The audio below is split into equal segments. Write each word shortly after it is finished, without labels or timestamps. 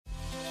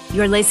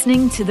You're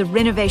listening to the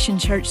Renovation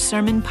Church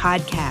Sermon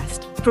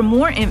Podcast. For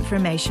more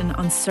information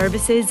on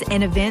services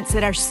and events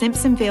at our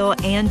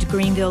Simpsonville and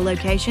Greenville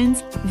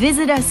locations,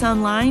 visit us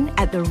online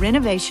at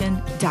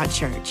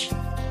therenovation.church.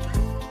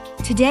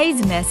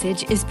 Today's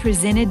message is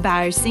presented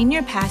by our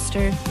senior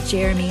pastor,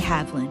 Jeremy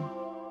Havlin.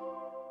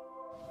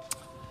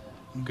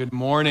 Good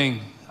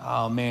morning.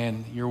 Oh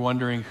man, you're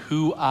wondering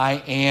who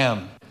I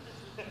am.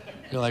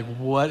 You're like,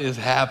 what is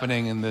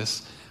happening in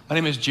this? My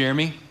name is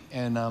Jeremy,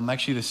 and I'm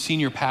actually the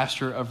senior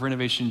pastor of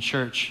Renovation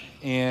Church.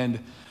 And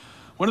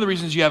one of the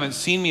reasons you haven't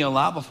seen me a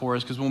lot before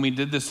is because when we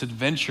did this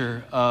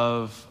adventure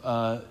of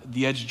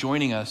The Edge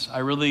joining us, I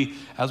really,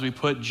 as we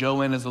put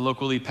Joe in as the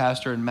local lead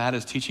pastor and Matt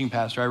as teaching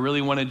pastor, I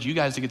really wanted you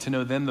guys to get to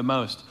know them the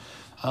most.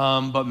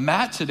 But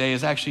Matt today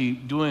is actually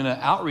doing an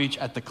outreach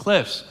at the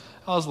Cliffs.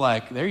 I was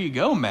like, there you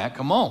go, Matt,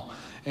 come on.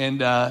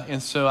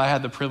 And so I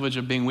had the privilege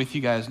of being with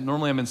you guys.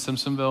 Normally I'm in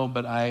Simpsonville,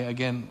 but I,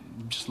 again,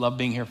 just love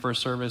being here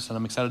first service, and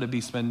I'm excited to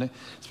be spending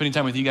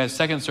time with you guys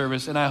second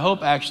service. And I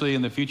hope actually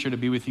in the future to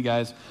be with you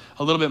guys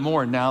a little bit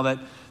more now that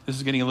this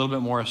is getting a little bit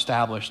more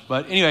established.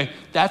 But anyway,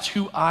 that's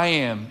who I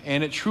am,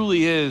 and it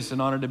truly is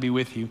an honor to be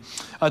with you.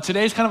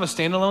 Today's kind of a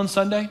standalone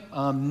Sunday.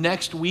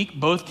 Next week,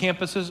 both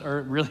campuses,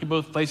 or really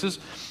both places,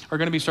 are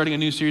going to be starting a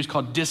new series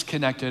called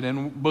Disconnected,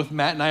 and both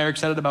Matt and I are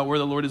excited about where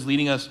the Lord is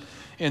leading us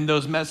in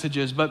those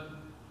messages. But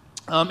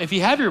if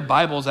you have your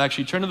Bibles,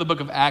 actually, turn to the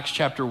book of Acts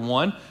chapter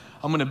 1.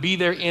 I'm going to be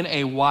there in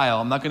a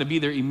while. I'm not going to be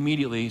there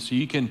immediately, so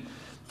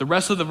the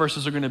rest of the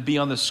verses are going to be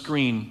on the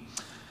screen.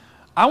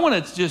 I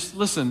want to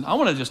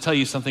just tell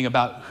you something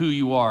about who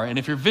you are. And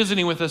if you're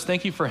visiting with us,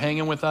 thank you for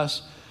hanging with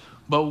us.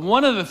 But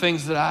one of the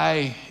things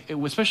that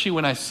especially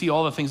when I see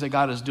all the things that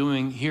God is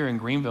doing here in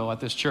Greenville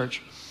at this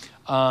church,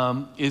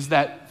 is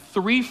that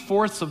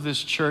 3/4 of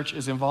this church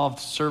is involved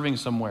serving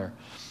somewhere.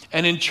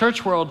 And in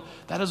church world,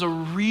 that is a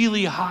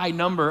really high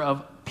number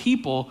of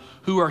people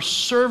who are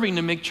serving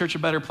to make church a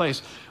better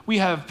place. We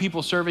have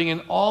people serving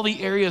in all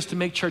the areas to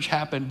make church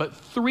happen, but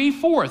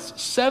 3/4,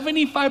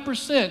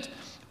 75%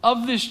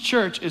 of this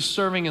church is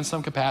serving in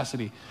some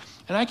capacity.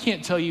 And I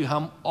can't tell you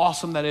how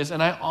awesome that is.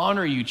 And I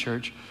honor you,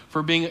 church,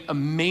 for being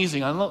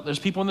amazing. I know there's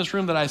people in this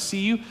room that I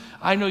see you.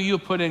 I know you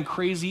have put in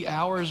crazy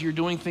hours. You're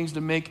doing things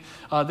to make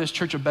this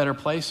church a better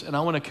place. And I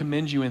want to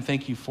commend you and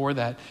thank you for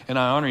that. And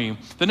I honor you.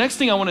 The next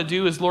thing I want to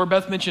do is, Laura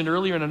Beth mentioned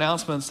earlier in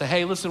announcements, say,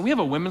 hey, listen, we have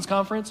a women's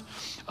conference.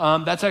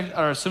 That's at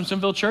our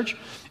Simpsonville church.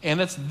 And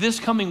that's this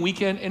coming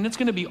weekend. And it's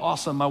going to be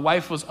awesome. My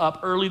wife was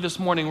up early this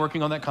morning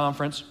working on that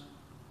conference.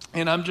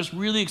 And I'm just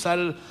really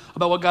excited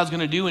about what God's going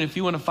to do. And if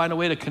you want to find a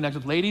way to connect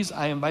with ladies,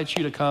 I invite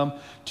you to come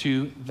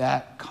to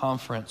that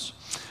conference.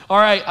 All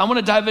right, I want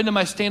to dive into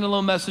my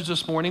standalone message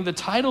this morning. The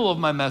title of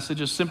my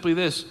message is simply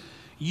this: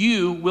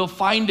 You will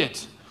find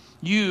it.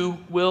 You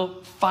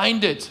will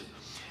find it.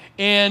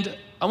 And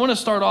I want to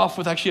start off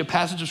with actually a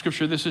passage of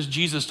scripture. This is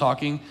Jesus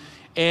talking.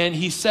 And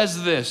he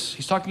says this.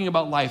 He's talking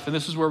about life. And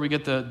this is where we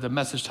get the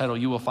message title,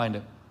 You Will Find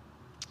It.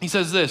 He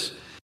says this: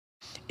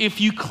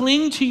 If you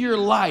cling to your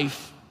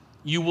life,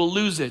 you will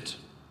lose it.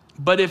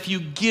 But if you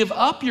give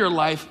up your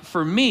life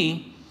for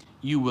me,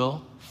 you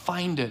will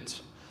find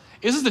it.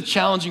 This is the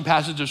challenging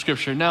passage of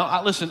scripture.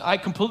 Now, listen, I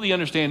completely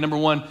understand. Number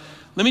one,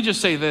 let me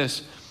just say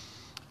this.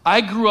 I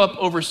grew up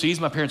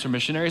overseas. My parents are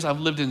missionaries. I've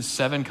lived in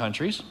 7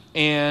 countries.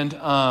 And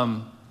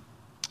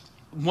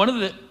one of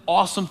the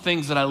awesome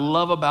things that I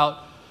love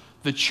about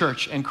the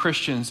church and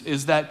Christians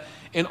is that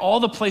in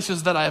all the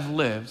places that I've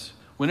lived,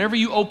 whenever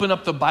you open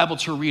up the Bible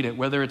to read it,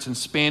 whether it's in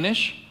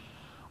Spanish,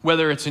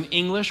 whether it's in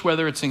English,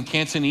 whether it's in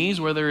Cantonese,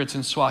 whether it's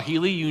in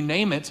Swahili, you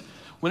name it,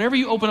 whenever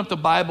you open up the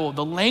Bible,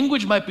 the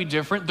language might be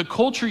different, the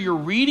culture you're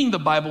reading the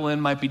Bible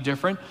in might be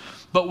different,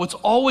 but what's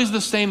always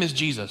the same is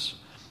Jesus.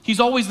 He's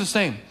always the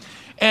same.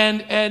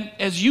 And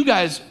as you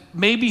guys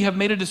maybe have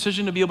made a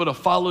decision to be able to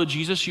follow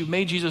Jesus, you've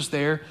made Jesus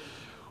there,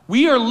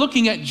 we are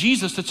looking at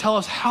Jesus to tell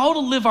us how to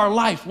live our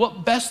life,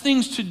 what best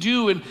things to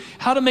do, and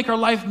how to make our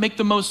life make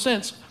the most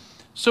sense.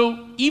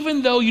 So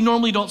even though you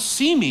normally don't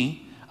see me,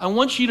 I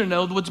want you to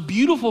know what's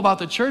beautiful about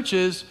the church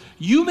is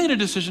you made a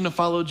decision to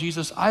follow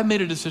Jesus. I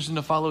made a decision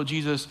to follow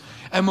Jesus.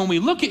 And when we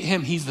look at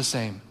him, he's the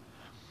same.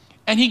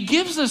 And he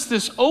gives us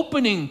this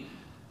opening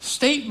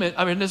statement.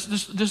 I mean, this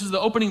is the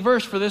opening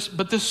verse for this,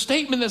 but this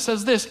statement that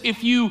says this: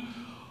 if you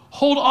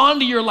hold on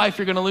to your life,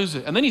 you're going to lose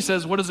it. And then he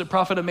says, what does it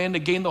profit a man to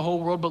gain the whole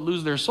world but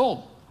lose their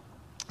soul?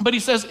 But he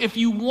says, if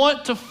you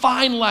want to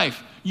find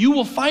life, you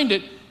will find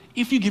it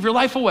if you give your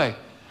life away.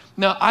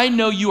 Now, I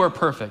know you are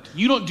perfect.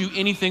 You don't do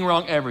anything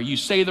wrong ever. You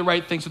say the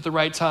right things at the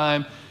right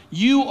time.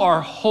 You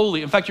are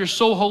holy. In fact, you're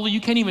so holy,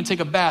 you can't even take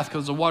a bath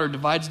because the water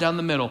divides down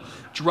the middle,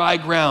 dry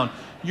ground.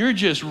 You're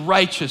just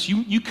righteous.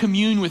 You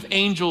commune with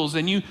angels,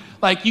 and you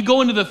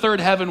go into the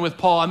third heaven with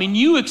Paul. I mean,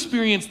 you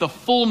experience the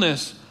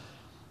fullness.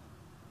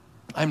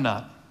 I'm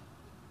not.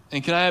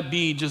 And can I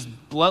be just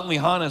bluntly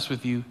honest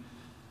with you?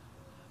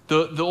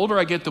 The older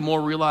I get, the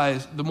more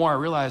I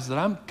realize that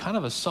I'm kind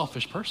of a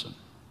selfish person.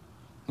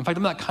 In fact,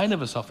 I'm not kind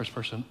of a selfish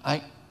person.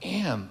 I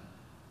am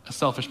a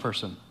selfish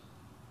person.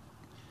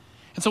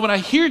 And so when I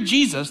hear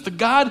Jesus, the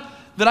God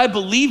that I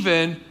believe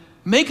in,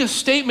 make a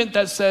statement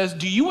that says,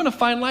 do you want to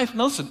find life?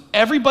 Now listen,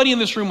 everybody in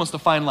this room wants to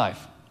find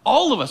life.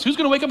 All of us. Who's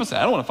going to wake up and say,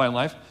 I don't want to find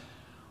life?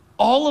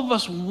 All of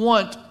us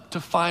want to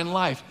find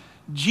life.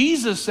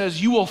 Jesus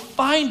says you will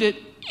find it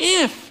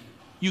if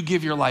you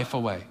give your life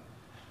away.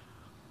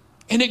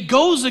 And it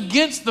goes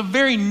against the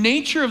very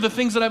nature of the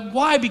things that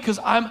why? Because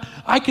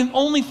I can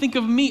only think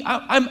of me.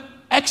 I'm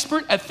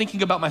expert at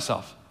thinking about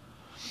myself.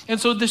 And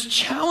so this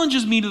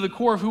challenges me to the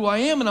core of who I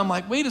am. And I'm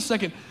like, wait a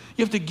second,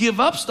 you have to give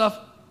up stuff.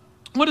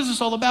 What is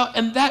this all about?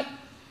 And that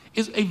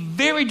is a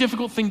very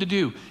difficult thing to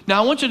do.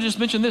 Now, I want you to just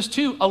mention this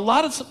too.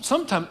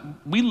 Sometimes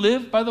we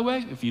live, by the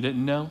way, if you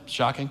didn't know,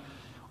 shocking.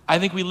 I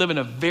think we live in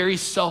a very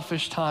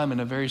selfish time, in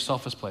a very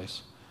selfish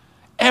place.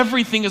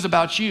 Everything is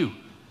about you.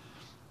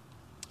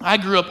 I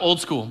grew up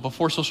old school,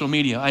 before social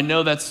media. I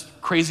know that's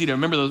crazy to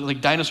remember, those, like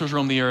dinosaurs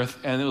roamed the earth,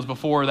 and it was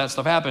before that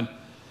stuff happened.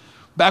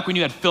 Back when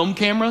you had film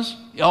cameras,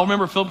 y'all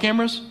remember film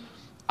cameras?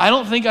 I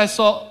don't think I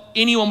saw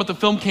anyone with a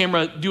film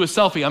camera do a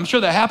selfie. I'm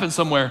sure that happened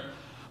somewhere.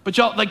 But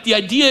y'all, like the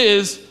idea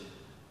is,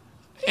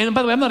 and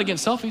by the way, I'm not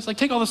against selfies. Like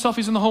take all the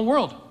selfies in the whole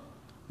world.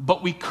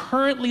 But we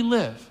currently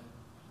live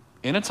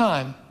in a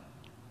time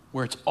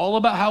where it's all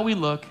about how we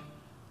look,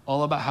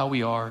 all about how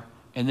we are,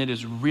 and it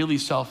is really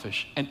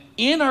selfish. And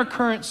in our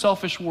current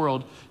selfish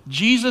world,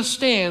 Jesus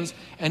stands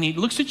and he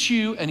looks at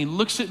you and he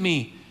looks at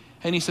me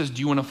and he says,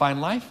 do you want to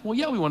find life? Well,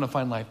 yeah, we want to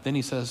find life. Then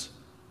he says,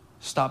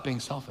 stop being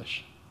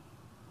selfish.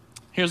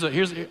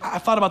 I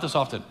thought about this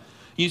often.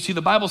 You see,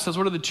 the Bible says,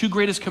 what are the two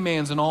greatest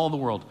commands in all the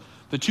world?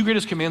 The two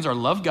greatest commands are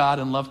love God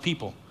and love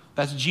people.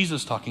 That's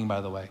Jesus talking,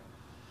 by the way.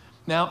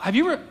 Now, have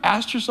you ever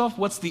asked yourself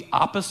what's the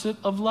opposite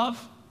of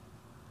love?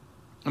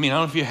 I mean, I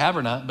don't know if you have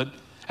or not, but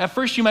at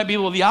first you might be,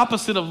 well, the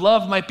opposite of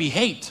love might be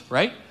hate,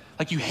 right?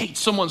 Like you hate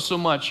someone so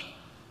much.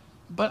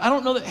 But I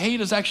don't know that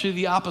hate is actually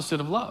the opposite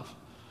of love.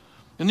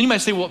 And then you might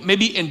say, well,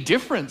 maybe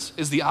indifference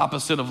is the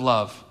opposite of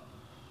love.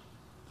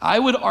 I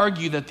would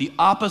argue that the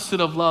opposite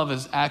of love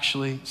is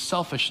actually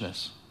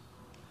selfishness.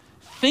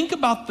 Think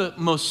about the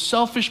most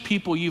selfish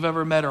people you've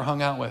ever met or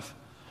hung out with.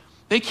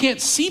 They can't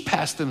see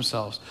past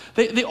themselves.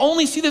 They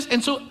only see this.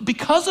 And so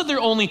because of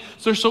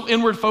they're so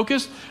inward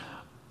focused,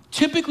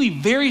 typically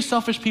very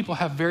selfish people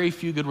have very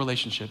few good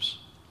relationships.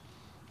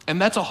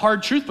 And that's a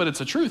hard truth, but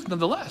it's a truth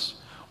nonetheless.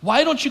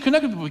 Why don't you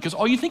connect with people? Because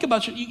all you think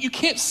about, you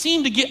can't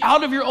seem to get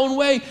out of your own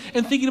way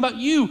and thinking about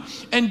you.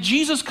 And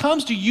Jesus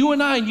comes to you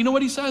and I, and you know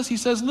what he says? He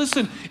says,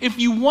 listen, if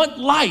you want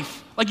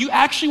life, like you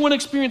actually want to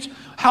experience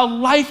how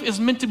life is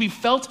meant to be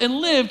felt and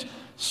lived,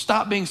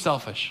 stop being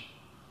selfish.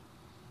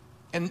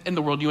 And in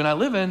the world you and I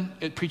live in,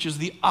 it preaches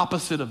the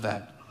opposite of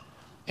that.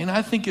 And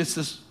I think it's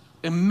this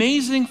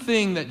amazing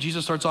thing that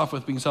Jesus starts off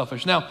with being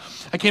selfish. Now,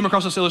 I came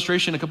across this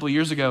illustration a couple of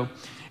years ago,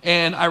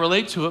 and I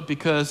relate to it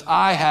because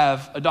I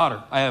have a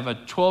daughter. I have a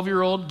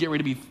 12-year-old, get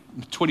ready to be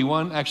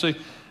 21, actually,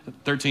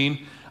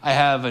 13. I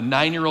have a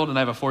 9-year-old, and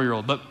I have a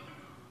 4-year-old. But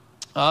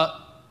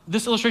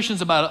this illustration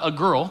is about a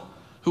girl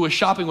who was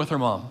shopping with her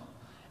mom.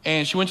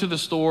 And she went to the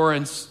store,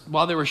 and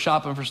while they were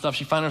shopping for stuff,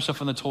 she found herself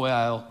in the toy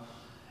aisle.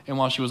 And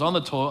while she was on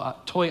the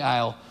toy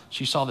aisle,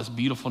 she saw this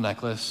beautiful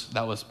necklace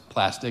that was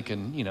plastic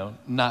and,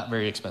 not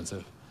very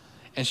expensive.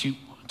 And she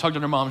tugged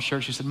on her mom's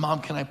shirt. She said,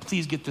 Mom, can I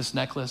please get this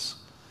necklace?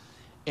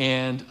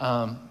 And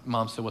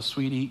Mom said, well,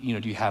 sweetie,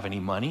 do you have any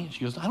money?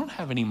 She goes, I don't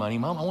have any money,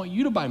 Mom. I want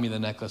you to buy me the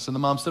necklace. And the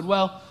mom said,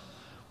 well,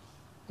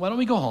 why don't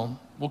we go home?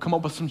 We'll come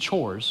up with some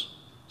chores.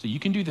 So you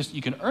can do this.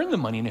 You can earn the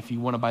money. And if you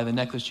want to buy the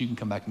necklace, you can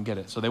come back and get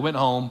it. So they went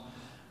home,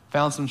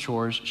 found some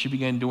chores. She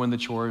began doing the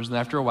chores. And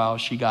after a while,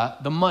 she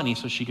got the money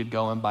so she could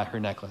go and buy her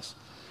necklace.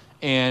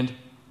 And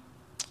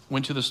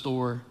went to the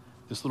store.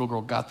 This little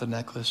girl got the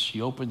necklace.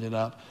 She opened it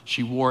up.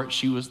 She wore it.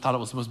 Thought it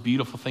was the most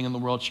beautiful thing in the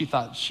world. She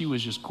thought she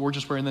was just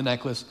gorgeous wearing the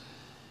necklace.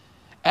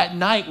 At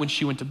night, when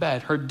she went to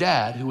bed, her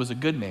dad, who was a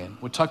good man,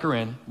 would tuck her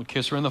in, would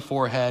kiss her in the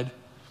forehead,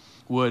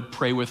 would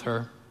pray with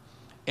her.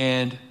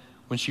 And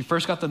when she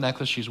first got the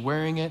necklace, she's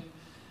wearing it.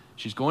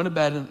 She's going to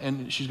bed,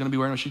 and she's going to be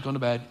wearing it when she's going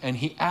to bed. And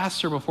he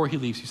asked her before he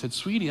leaves, he said,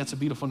 sweetie, that's a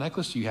beautiful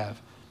necklace you have.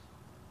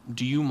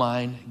 Do you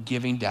mind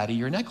giving Daddy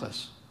your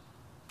necklace?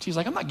 She's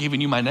like, I'm not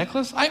giving you my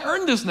necklace. I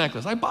earned this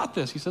necklace. I bought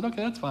this. He said,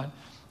 okay, that's fine.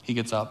 He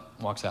gets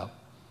up, walks out.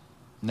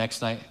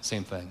 Next night,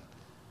 same thing.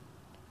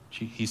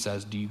 He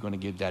says, do you going to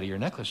give Daddy your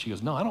necklace? She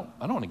goes, no, I don't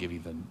want to give you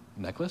the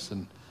necklace.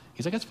 And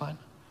he's like, that's fine.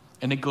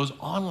 And it goes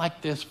on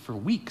like this for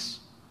weeks.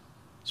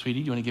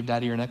 Sweetie, do you want to give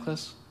Daddy your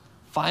necklace?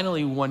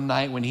 Finally, one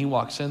night when he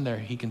walks in there,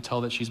 he can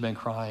tell that she's been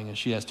crying and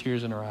she has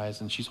tears in her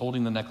eyes and she's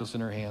holding the necklace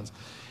in her hands.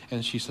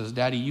 And she says,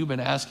 Daddy, you've been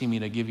asking me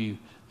to give you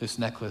this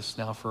necklace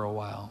now for a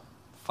while.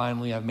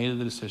 Finally, I've made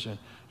the decision.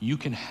 You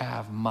can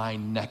have my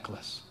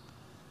necklace.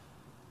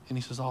 And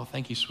he says, oh,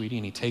 thank you, sweetie.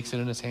 And he takes it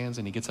in his hands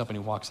and he gets up and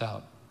he walks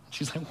out.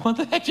 She's like, what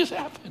the heck just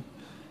happened?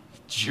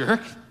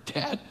 Jerk,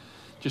 Dad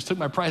just took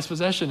my prized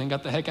possession and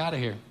got the heck out of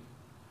here.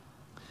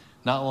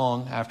 Not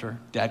long after,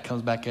 Dad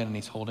comes back in and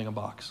he's holding a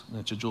box, and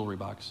it's a jewelry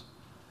box.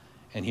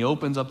 And he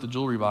opens up the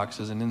jewelry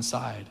boxes, and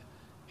inside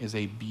is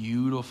a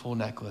beautiful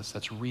necklace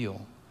that's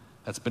real,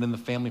 that's been in the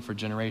family for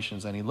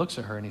generations. And he looks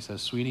at her and he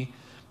says, sweetie,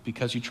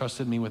 because you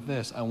trusted me with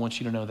this, I want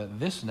you to know that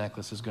this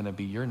necklace is going to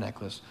be your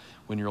necklace.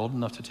 When you're old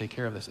enough to take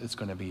care of this, it's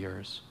going to be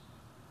yours.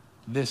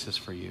 This is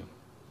for you.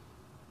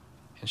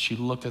 And she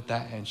looked at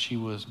that and she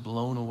was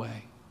blown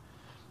away.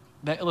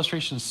 That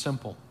illustration is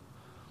simple.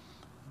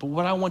 But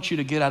what I want you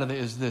to get out of it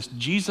is this.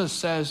 Jesus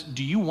says,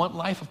 do you want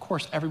life? Of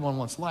course, everyone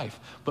wants life.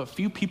 But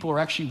few people are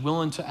actually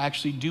willing to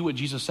actually do what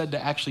Jesus said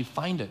to actually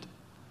find it.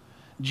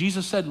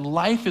 Jesus said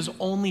life is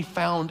only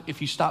found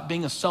if you stop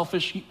being a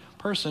selfish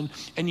person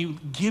and you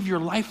give your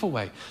life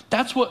away.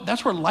 That's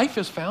where life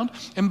is found.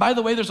 And by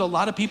the way, there's a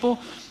lot of people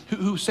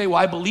who say, well,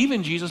 I believe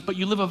in Jesus, but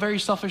you live a very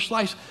selfish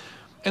life.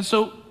 And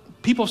so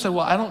people say,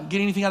 well, I don't get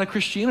anything out of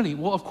Christianity.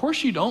 Well, of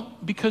course you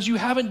don't, because you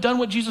haven't done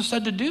what Jesus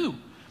said to do.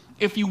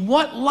 If you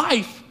want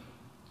life,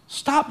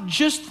 stop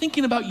just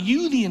thinking about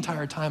you the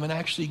entire time and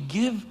actually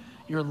give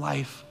your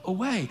life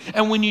away.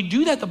 And when you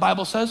do that, the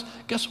Bible says,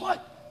 guess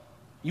what?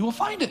 You will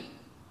find it.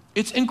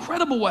 It's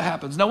incredible what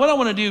happens. Now, what I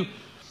want to do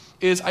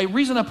is,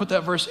 reason I put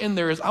that verse in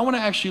there is I want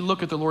to actually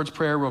look at the Lord's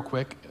Prayer real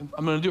quick.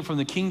 I'm going to do it from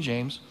the King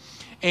James.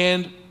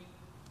 And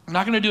I'm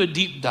not going to do a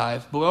deep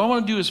dive, but what I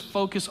want to do is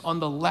focus on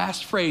the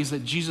last phrase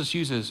that Jesus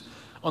uses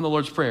on the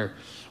Lord's Prayer.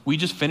 We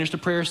just finished a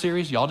prayer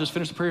series. Y'all just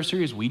finished a prayer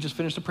series. We just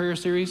finished a prayer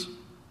series.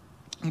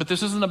 But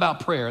this isn't about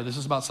prayer. This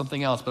is about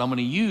something else. But I'm going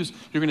to use,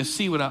 you're going to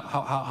see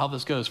how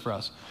this goes for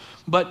us.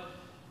 But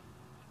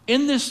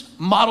in this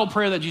model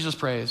prayer that Jesus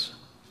prays,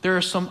 there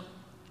are some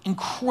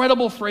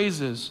incredible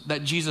phrases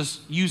that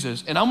Jesus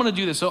uses. And I'm going to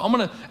do this. So I'm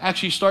going to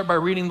actually start by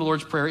reading the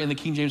Lord's Prayer in the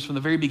King James from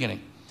the very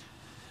beginning.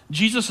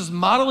 Jesus is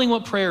modeling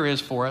what prayer is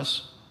for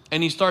us.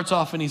 And he starts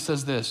off and he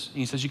says this.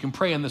 He says, you can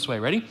pray in this way.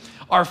 Ready?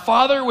 Our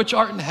Father, which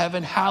art in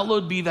heaven,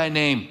 hallowed be thy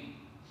name.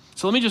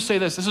 So let me just say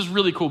this. This is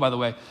really cool, by the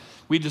way.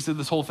 We just did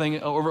this whole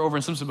thing over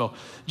in Simpsonville.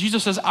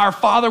 Jesus says, our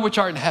Father, which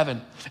art in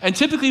heaven. And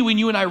typically when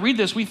you and I read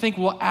this, we think,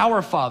 well,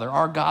 our Father,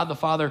 our God, the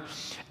Father.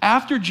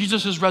 After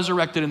Jesus is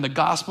resurrected in the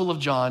Gospel of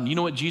John, you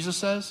know what Jesus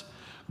says?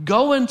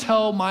 Go and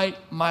tell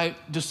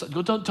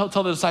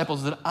tell the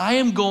disciples that I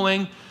am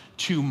going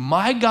to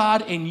my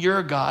God and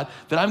your God,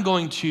 that I'm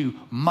going to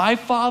my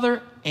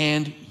Father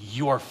and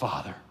your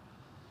Father.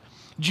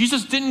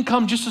 Jesus didn't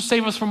come just to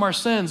save us from our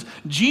sins.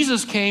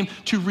 Jesus came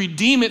to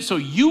redeem it so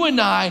you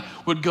and I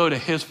would go to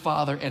his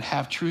Father and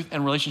have truth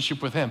and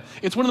relationship with him.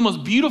 It's one of the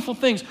most beautiful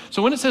things.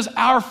 So when it says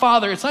our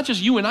Father, it's not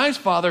just you and I's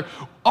Father.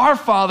 Our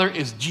Father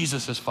is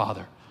Jesus'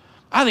 Father.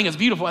 I think it's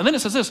beautiful. And then it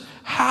says this,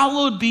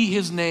 hallowed be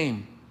his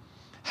name.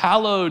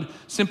 Hallowed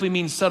simply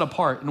means set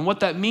apart. And what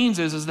that means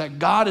is that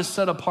God is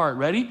set apart,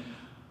 ready?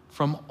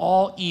 From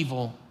all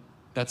evil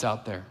that's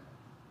out there.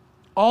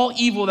 All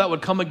evil that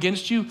would come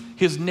against you,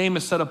 his name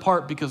is set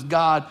apart because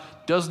God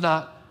does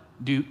not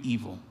do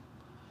evil.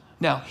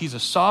 Now, he's a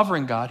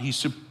sovereign God.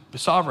 He's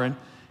sovereign,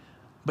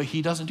 but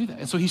he doesn't do that.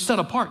 And so he's set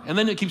apart. And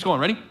then it keeps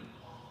going. Ready?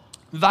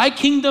 Thy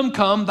kingdom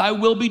come, thy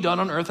will be done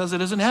on earth as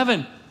it is in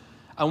heaven.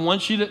 I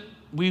want you to,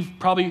 you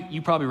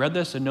probably read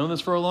this and known this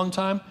for a long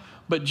time,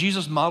 but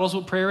Jesus models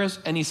what prayer is,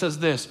 and he says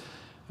this,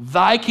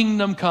 thy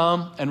kingdom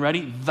come, and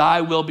ready,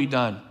 thy will be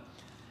done.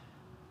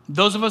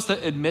 Those of us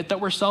that admit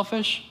that we're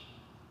selfish,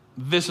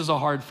 this is a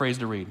hard phrase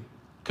to read.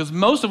 Because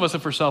most of us,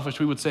 if we're selfish,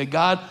 we would say,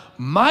 God,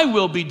 my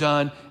will be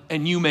done,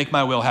 and you make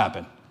my will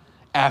happen.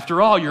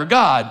 After all, you're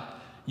God.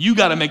 You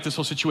got to make this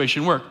whole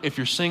situation work. If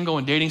you're single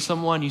and dating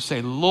someone, you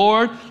say,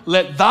 Lord,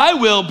 let thy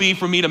will be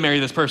for me to marry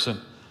this person.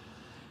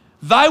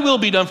 Thy will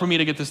be done for me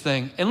to get this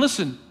thing. And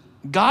listen,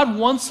 God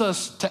wants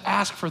us to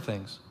ask for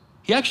things.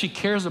 He actually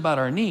cares about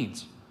our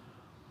needs.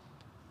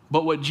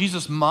 But what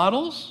Jesus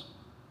models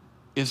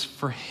is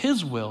for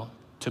his will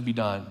to be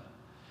done.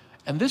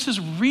 And this is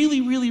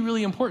really, really,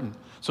 really important.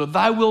 So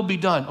thy will be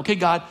done. Okay,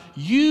 God,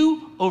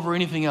 you over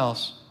anything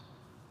else.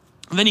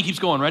 And then he keeps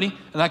going, ready?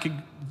 And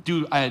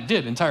I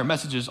did entire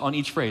messages on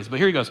each phrase, but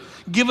here he goes.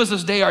 Give us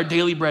this day our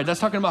daily bread. That's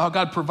talking about how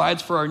God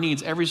provides for our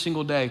needs every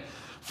single day.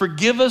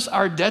 Forgive us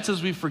our debts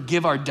as we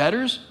forgive our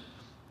debtors.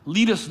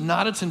 Lead us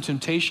not into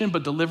temptation,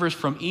 but deliver us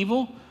from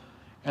evil.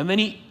 And then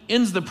he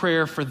ends the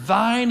prayer, for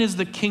thine is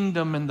the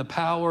kingdom and the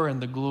power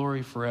and the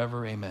glory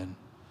forever. Amen.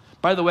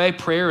 By the way,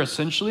 prayer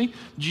essentially,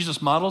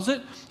 Jesus models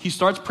it. He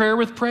starts prayer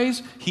with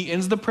praise. He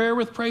ends the prayer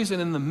with praise.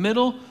 And in the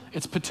middle,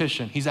 it's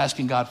petition. He's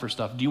asking God for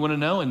stuff. Do you want to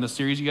know? In the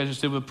series you guys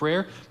just did with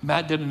prayer,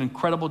 Matt did an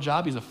incredible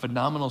job. He's a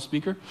phenomenal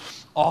speaker,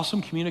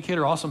 awesome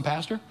communicator, awesome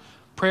pastor.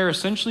 Prayer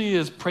essentially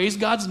is praise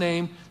God's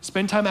name,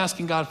 spend time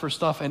asking God for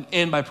stuff, and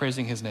end by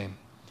praising his name.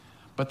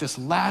 But this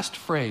last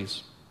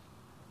phrase,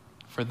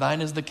 for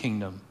thine is the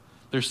kingdom,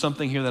 there's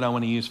something here that I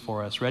want to use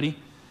for us. Ready?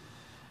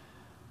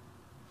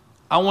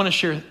 I want to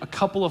share a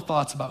couple of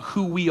thoughts about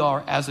who we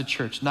are as a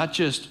church, not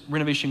just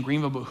Renovation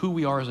Greenville, but who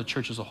we are as a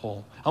church as a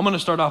whole. I'm going to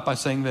start off by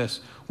saying this.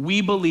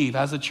 We believe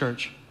as a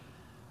church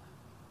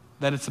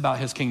that it's about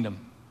his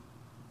kingdom.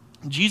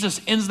 Jesus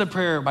ends the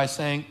prayer by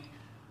saying,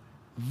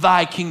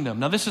 thy kingdom.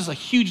 Now, this is a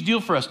huge deal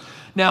for us.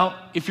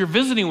 Now, if you're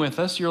visiting with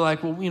us, you're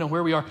like, well,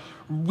 where we are.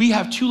 We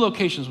have two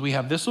locations. We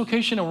have this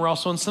location, and we're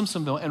also in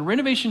Simpsonville. And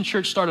Renovation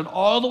Church started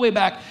all the way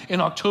back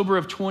in October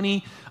of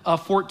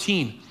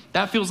 2014.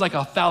 That feels like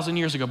 1,000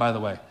 years ago, by the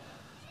way.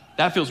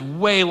 That feels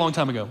way long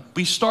time ago.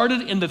 We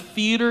started in the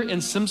theater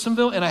in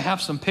Simpsonville, and I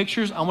have some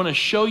pictures. I want to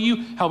show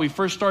you how we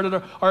first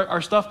started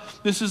our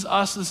stuff. This is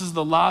us. This is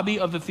the lobby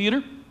of the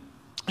theater.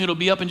 It'll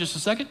be up in just a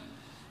second.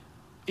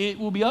 It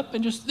will be up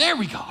in just, there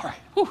we go. All right.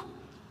 Whew.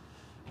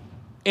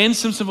 In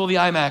Simpsonville, the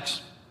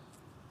IMAX.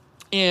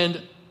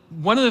 And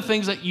one of the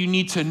things that you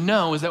need to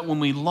know is that when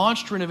we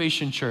launched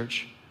Renovation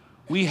Church,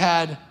 we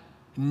had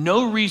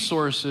no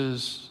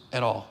resources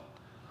at all.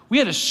 We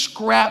had to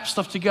scrap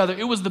stuff together.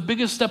 It was the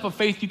biggest step of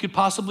faith you could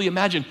possibly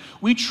imagine.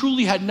 We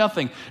truly had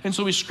nothing. And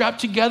so we scrapped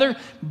together,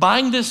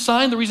 buying this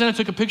sign. The reason I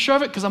took a picture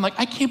of it, because I'm like,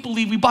 I can't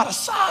believe we bought a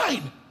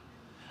sign.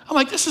 I'm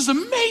like, this is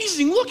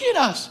amazing. Look at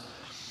us.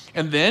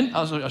 And then,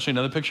 I'll show you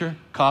another picture,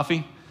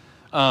 coffee.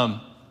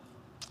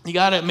 You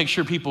got to make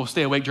sure people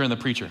stay awake during the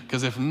preacher,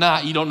 because if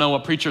not, you don't know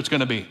what preacher it's going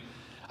to be.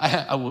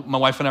 My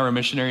wife and I were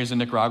missionaries in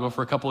Nicaragua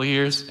for a couple of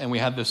years, and we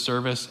had this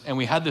service, and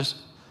we had this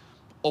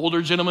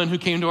older gentleman who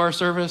came to our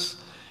service,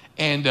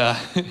 and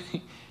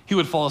he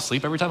would fall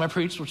asleep every time I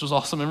preached, which was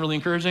awesome and really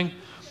encouraging.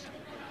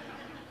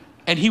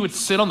 And he would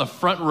sit on the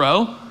front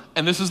row,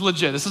 and this is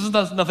legit. This has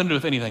nothing to do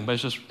with anything, but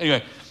it's just,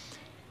 anyway.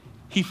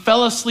 He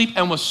fell asleep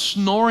and was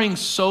snoring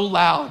so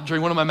loud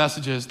during one of my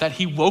messages that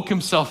he woke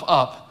himself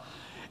up.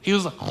 He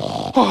was like,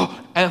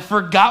 oh, and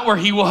forgot where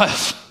he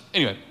was.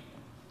 Anyway,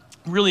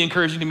 really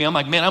encouraging to me. I'm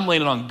like, man, I'm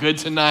laying it on good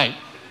tonight.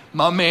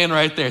 My man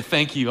right there,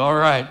 thank you, all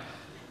right.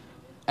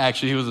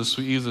 Actually, he was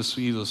a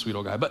sweet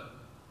old guy. But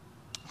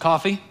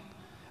coffee,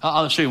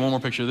 I'll show you one more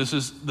picture. This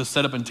is the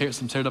setup and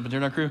some teared up and tear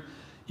down crew.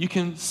 You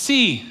can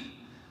see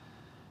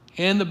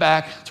in the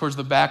back, towards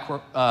the back,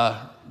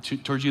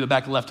 towards you, the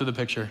back left of the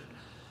picture.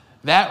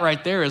 That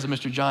right there is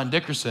Mr. John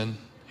Dickerson,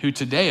 who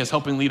today is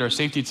helping lead our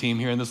safety team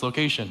here in this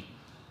location.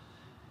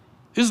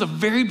 This is the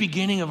very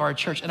beginning of our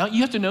church. And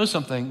you have to know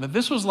something, that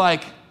this was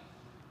like,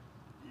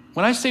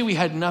 when I say we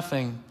had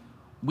nothing,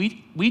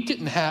 we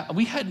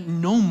had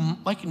no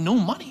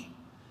money.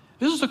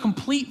 This was a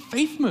complete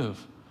faith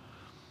move.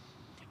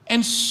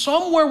 And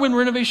somewhere when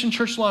Renovation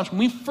Church launched, when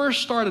we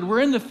first started, we're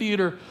in the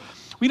theater,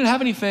 we didn't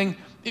have anything.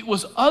 It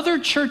was other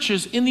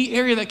churches in the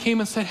area that came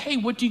and said, hey,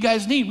 what do you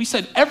guys need? We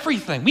said,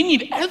 everything. We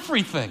need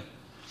everything.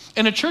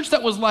 And a church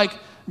that was like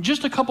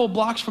just a couple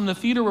blocks from the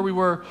theater where we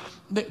were,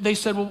 they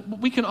said, well,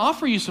 we can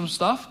offer you some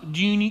stuff.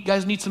 Do you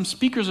guys need some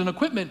speakers and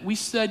equipment? We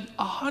said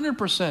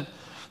 100%.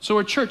 So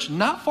a church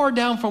not far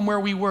down from where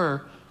we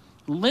were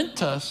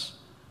lent us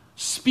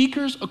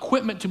speakers,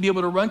 equipment to be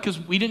able to run, because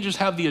we didn't just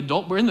have the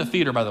adult. We're in the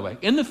theater, by the way.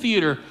 In the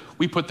theater,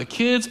 we put the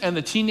kids and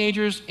the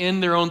teenagers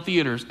in their own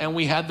theaters, and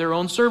we had their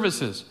own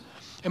services.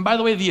 And by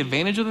the way, the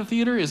advantage of the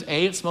theater is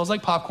A, it smells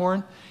like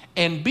popcorn,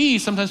 and B,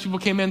 sometimes people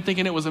came in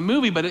thinking it was a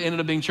movie, but it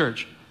ended up being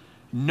church.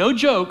 No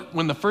joke,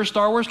 when the first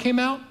Star Wars came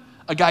out,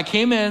 a guy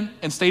came in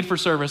and stayed for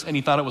service, and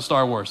he thought it was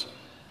Star Wars.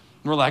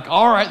 And we're like,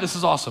 all right, this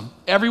is awesome.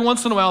 Every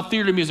once in a while,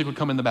 theater music would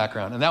come in the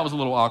background, and that was a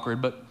little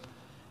awkward, but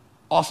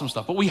awesome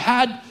stuff. But we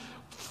had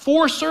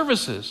 4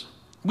 services.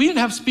 We didn't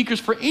have speakers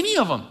for any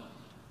of them,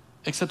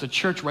 except a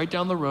church right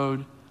down the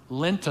road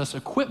lent us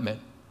equipment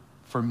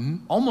for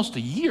almost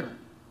a year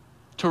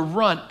to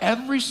run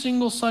every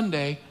single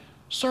Sunday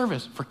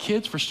service for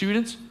kids, for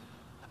students.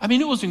 I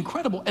mean, it was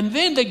incredible. And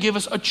then they give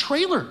us a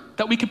trailer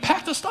that we could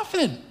pack the stuff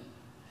in.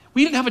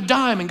 We didn't have a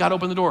dime, and God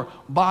opened the door.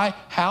 By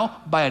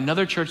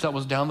another church that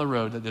was down the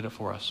road that did it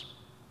for us.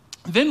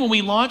 Then when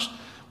we launched,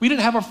 we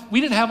didn't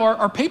have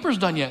our papers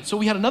done yet. So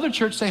we had another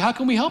church say, how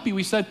can we help you?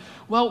 We said,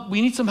 well,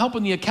 we need some help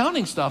in the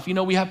accounting stuff. You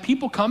know, we have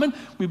people coming.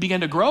 We began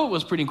to grow. It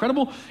was pretty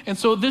incredible. And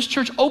so this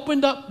church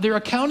opened up their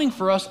accounting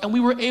for us, and we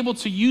were able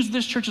to use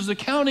this church's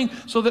accounting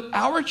so that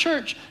our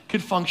church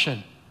could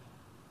function.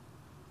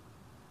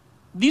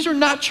 These are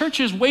not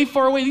churches way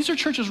far away. These are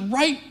churches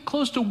right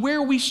close to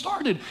where we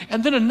started.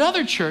 And then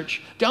another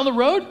church down the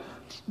road,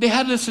 they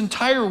had this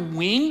entire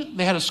wing.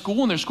 They had a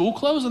school, and their school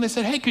closed, and they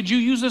said, hey, could you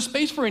use this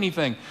space for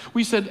anything?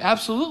 We said,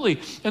 absolutely.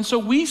 And so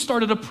we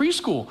started a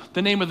preschool.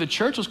 The name of the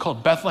church was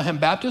called Bethlehem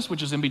Baptist,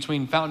 which is in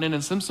between Fountain Inn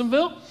and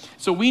Simpsonville.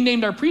 So we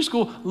named our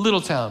preschool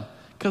Little Town,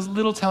 because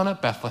Little Town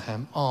at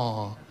Bethlehem.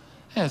 Oh,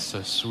 that's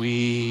so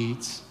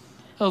sweet.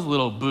 Those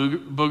little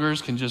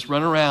boogers can just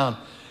run around.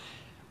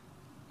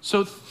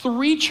 So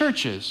 3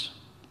 churches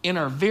in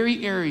our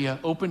very area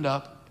opened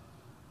up,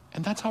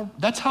 and that's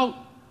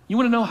how. You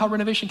want to know how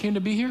Renovation came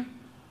to be here?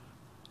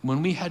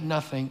 When we had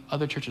nothing,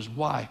 other churches.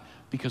 Why?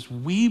 Because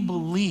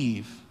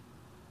we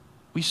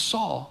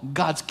saw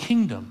God's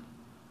kingdom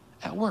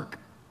at work.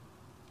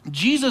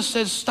 Jesus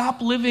says,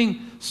 stop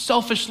living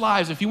selfish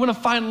lives. If you want to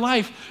find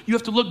life, you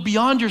have to look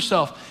beyond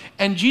yourself.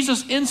 And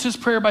Jesus ends his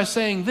prayer by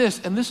saying this,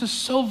 and this is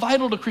so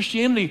vital to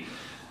Christianity.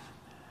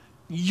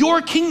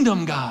 Your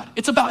kingdom, God.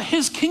 It's about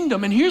his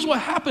kingdom. And here's what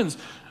happens.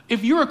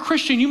 If you're a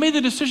Christian, you made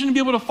the decision to be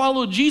able to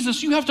follow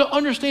Jesus, you have to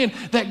understand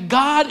that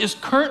God is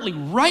currently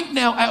right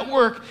now at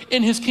work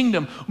in his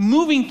kingdom,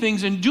 moving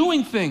things and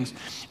doing things.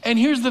 And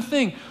here's the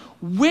thing.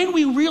 When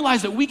we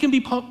realize that we can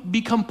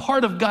become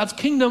part of God's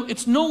kingdom,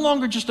 it's no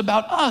longer just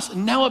about us,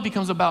 and now it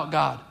becomes about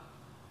God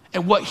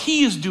and what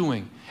he is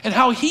doing and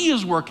how he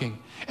is working.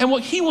 and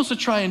what he wants to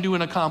try and do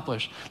and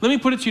accomplish. Let me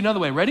put it to you another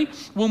way. Ready?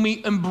 When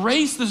we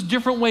embrace this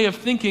different way of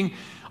thinking,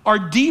 our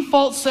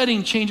default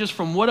setting changes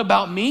from what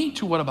about me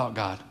to what about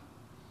God.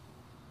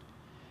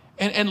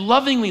 And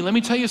lovingly, let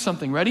me tell you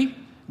something. Ready?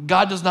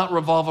 God does not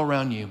revolve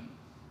around you.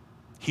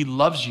 He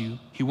loves you.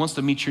 He wants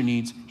to meet your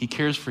needs. He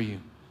cares for you.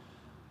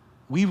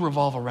 We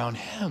revolve around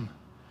him.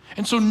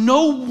 And so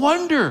no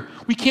wonder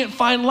we can't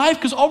find life,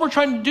 because all we're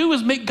trying to do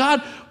is make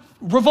God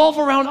revolve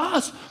around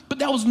us. But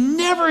that was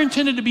never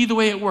intended to be the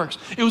way it works.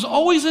 It was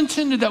always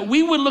intended that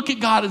we would look at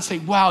God and say,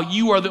 wow,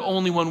 you are the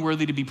only one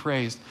worthy to be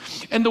praised.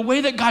 And the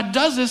way that God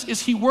does this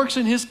is he works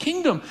in his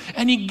kingdom,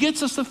 and he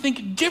gets us to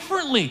think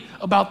differently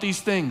about these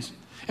things.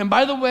 And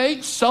by the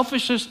way,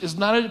 selfishness is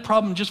not a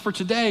problem just for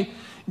today.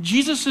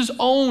 Jesus'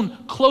 own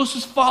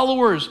closest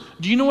followers,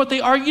 do you know what they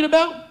argued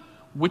about?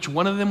 Which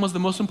one of them was the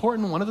most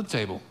important one at the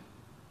table?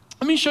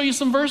 Let me show you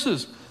some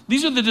verses.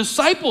 These are the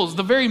disciples,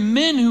 the very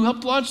men who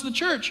helped launch the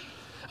church.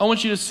 I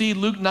want you to see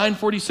Luke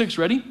 9:46.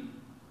 Ready?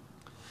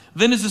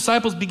 Then his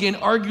disciples began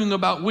arguing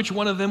about which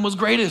one of them was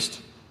greatest.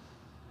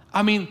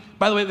 I mean,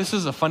 by the way, this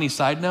is a funny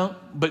side note,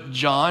 but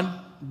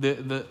John,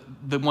 the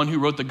one who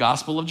wrote the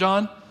Gospel of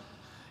John,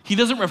 he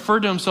doesn't refer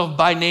to himself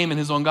by name in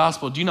his own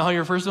gospel. Do you know how he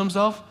refers to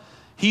himself?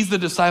 He's the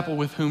disciple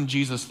with whom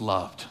Jesus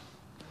loved.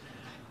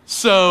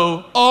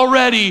 So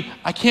already,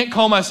 I can't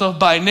call myself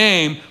by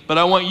name, but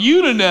I want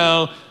you to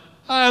know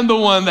I'm the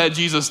one that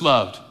Jesus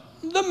loved.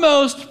 The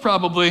most,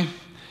 probably.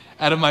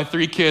 Out of my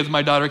 3 kids,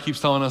 my daughter keeps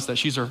telling us that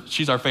she's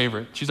our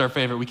favorite. She's our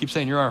favorite. We keep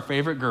saying, you're our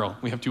favorite girl.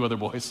 We have 2 other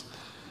boys.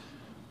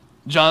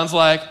 John's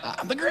like,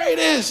 I'm the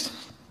greatest.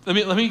 Let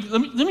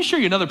me show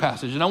you another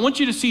passage, and I want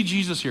you to see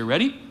Jesus here.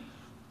 Ready?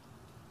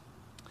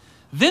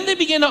 Then they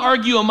began to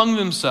argue among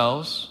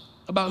themselves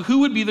about who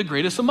would be the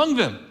greatest among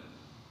them.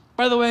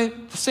 By the way,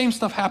 the same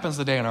stuff happens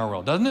today in our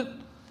world, doesn't it?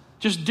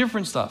 Just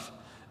different stuff.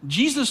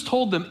 Jesus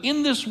told them,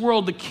 in this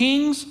world, the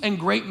kings and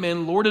great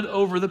men lord it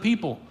over the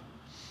people.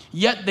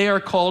 Yet they are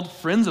called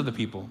friends of the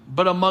people.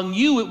 But among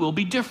you, it will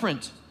be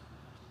different.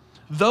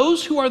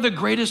 Those who are the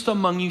greatest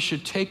among you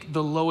should take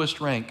the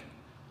lowest rank.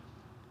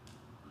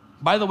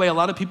 By the way, a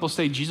lot of people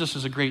say Jesus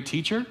is a great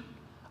teacher.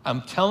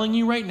 I'm telling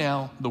you right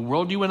now, the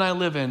world you and I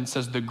live in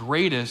says the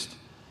greatest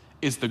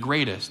is the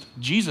greatest.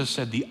 Jesus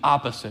said the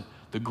opposite.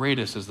 The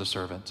greatest is the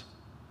servant.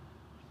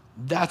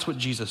 That's what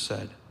Jesus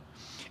said.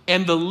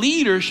 And the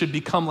leader should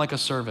become like a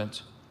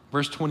servant.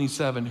 Verse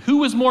 27,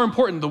 who is more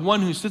important, the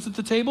one who sits at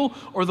the table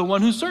or the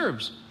one who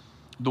serves?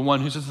 The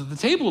one who sits at the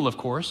table, of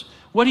course.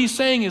 What he's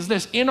saying is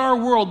this: in our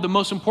world, the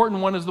most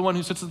important one is the one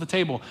who sits at the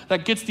table.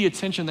 That gets the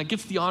attention, that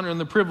gets the honor and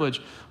the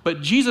privilege.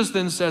 But Jesus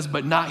then says,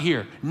 but not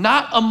here,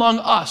 not among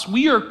us.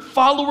 We are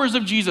followers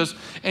of Jesus,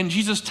 and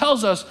Jesus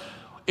tells us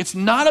it's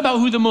not about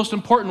who the most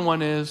important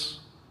one is.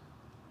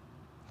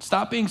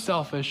 Stop being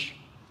selfish.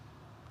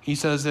 He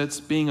says it's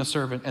being a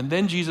servant. And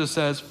then Jesus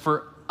says,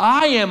 for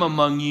I am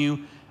among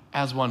you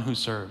as one who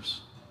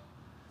serves.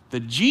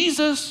 The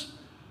Jesus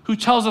who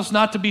tells us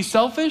not to be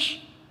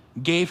selfish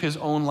gave his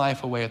own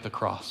life away at the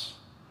cross.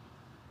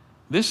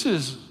 This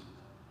is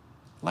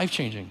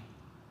life-changing.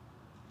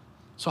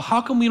 So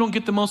how come we don't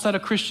get the most out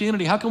of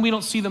Christianity? How come we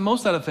don't see the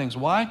most out of things?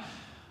 Why?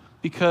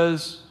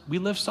 Because we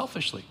live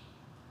selfishly.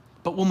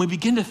 But when we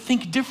begin to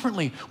think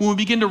differently, when we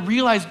begin to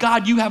realize,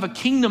 God, you have a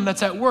kingdom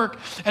that's at work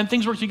and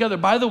things work together.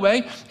 By the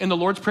way, in the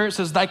Lord's Prayer, it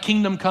says, thy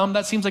kingdom come.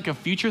 That seems like a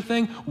future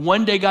thing.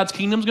 One day God's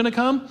kingdom's gonna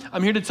come.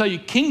 I'm here to tell you,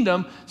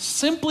 kingdom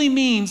simply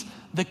means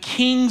the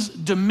king's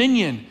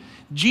dominion.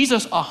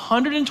 Jesus,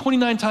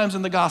 129 times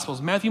in the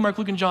Gospels, Matthew, Mark,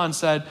 Luke, and John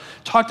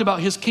talked about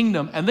his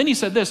kingdom. And then he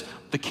said this,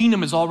 the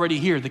kingdom is already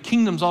here. The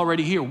kingdom's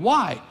already here.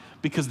 Why?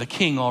 Because the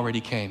king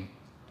already came.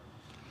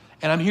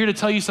 And I'm here to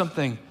tell you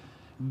something.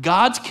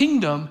 God's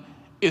kingdom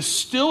is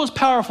still as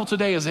powerful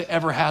today as it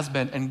ever has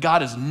been, and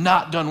God is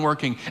not done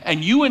working.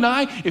 And you and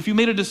I, if you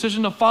made a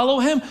decision to follow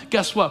him,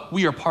 guess what?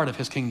 We are part of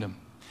his kingdom.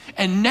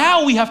 And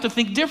now we have to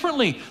think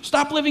differently.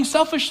 Stop living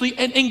selfishly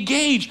and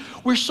engage.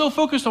 We're so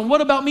focused on what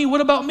about me?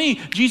 What about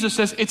me? Jesus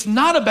says, it's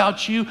not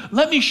about you.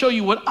 Let me show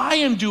you what I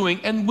am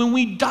doing. And when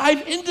we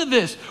dive into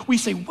this, we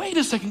say, wait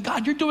a second,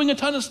 God, you're doing a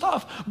ton of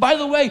stuff. By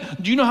the way,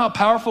 do you know how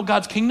powerful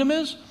God's kingdom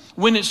is?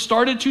 When it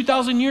started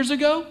 2,000 years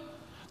ago,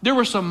 there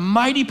were some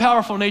mighty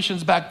powerful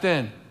nations back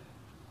then.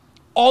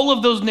 All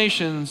of those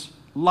nations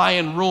lie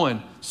in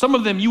ruin. Some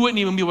of them you wouldn't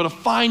even be able to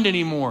find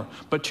anymore.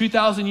 But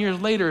 2,000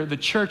 years later, the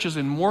church is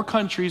in more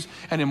countries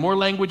and in more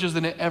languages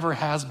than it ever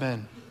has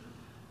been,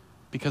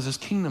 because his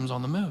kingdom's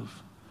on the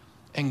move.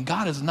 And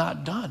God is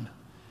not done.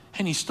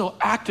 And he's still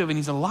active and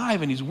he's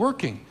alive and he's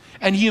working.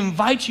 And he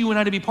invites you and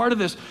I to be part of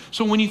this.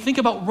 So when you think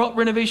about what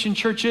Renovation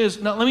Church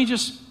is, now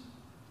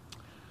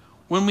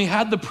when we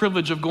had the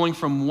privilege of going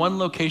from one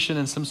location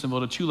in Simpsonville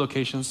to 2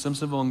 locations,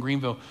 Simpsonville and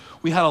Greenville,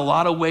 we had a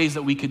lot of ways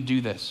that we could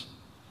do this.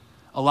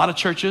 A lot of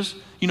churches,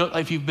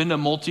 if you've been to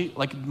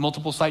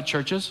multiple site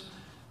churches,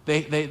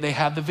 they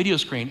have the video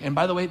screen. And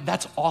by the way,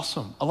 that's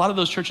awesome. A lot of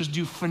those churches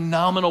do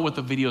phenomenal with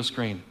the video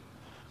screen.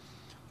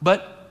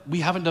 But we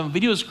haven't done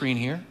video screen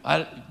here.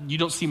 You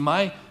don't see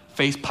my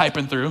face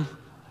piping through.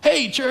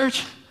 Hey,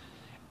 church.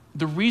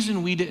 the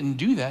reason we didn't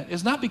do that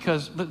is not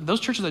because those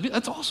churches that do,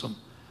 that's awesome.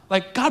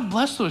 Like, God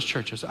bless those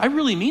churches. I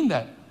really mean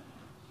that.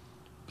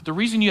 But the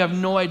reason you have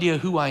no idea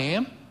who I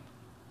am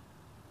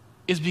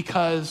is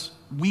because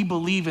we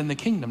believe in the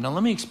kingdom. Now,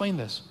 let me explain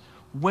this.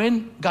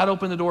 When God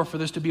opened the door for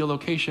this to be a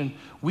location,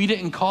 we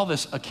didn't call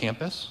this a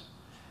campus.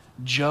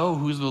 Joe,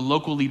 who's the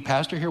local lead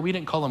pastor here, we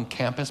didn't call him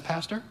campus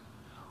pastor.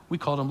 We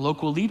called him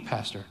local lead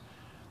pastor.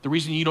 The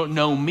reason you don't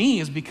know me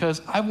is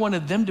because I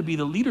wanted them to be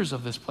the leaders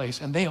of this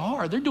place, and they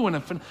are. They're doing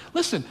it.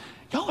 Listen,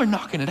 y'all are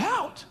knocking it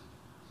out.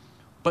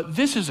 But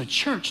this is a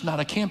church, not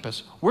a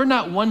campus. We're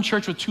not one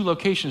church with two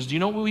locations. Do you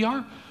know what we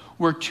are?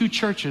 We're two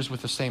churches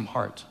with the same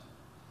heart.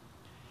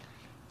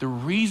 The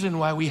reason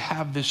why we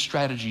have this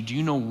strategy, do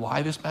you know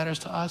why this matters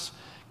to us?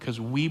 Because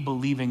we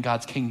believe in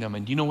God's kingdom.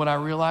 And do you know what I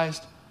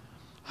realized?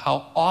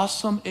 How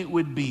awesome it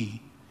would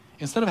be.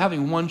 Instead of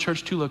having one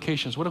church, two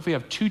locations, what if we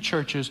have two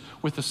churches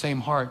with the same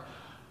heart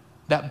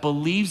that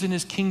believes in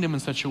his kingdom in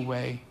such a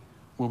way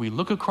where we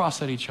look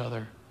across at each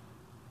other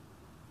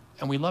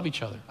and we love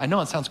each other? I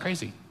know it sounds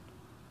crazy.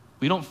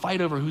 We don't fight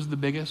over who's the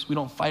biggest. We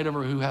don't fight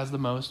over who has the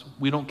most.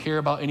 We don't care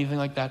about anything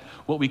like that.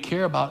 What we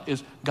care about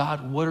is,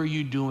 God, what are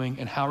you doing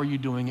and how are you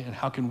doing it and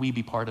how can we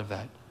be part of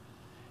that?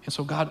 And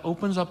so God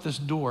opens up this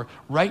door.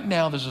 Right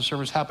now there's a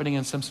service happening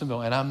in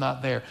Simpsonville and I'm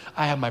not there.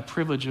 I have my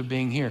privilege of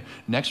being here.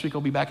 Next week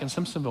I'll be back in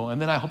Simpsonville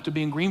and then I hope to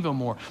be in Greenville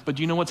more. But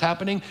do you know what's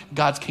happening?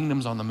 God's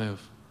kingdom's on the move.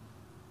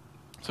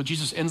 So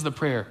Jesus ends the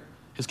prayer,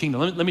 his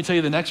kingdom. Let me tell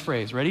you the next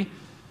phrase. Ready?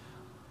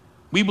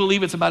 We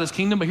believe it's about his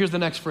kingdom, but here's the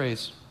next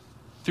phrase.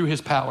 Through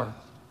his power.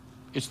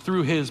 It's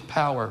through his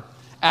power.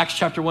 Acts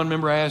chapter 1,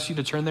 remember I asked you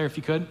to turn there if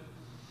you could?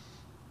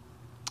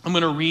 I'm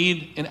going to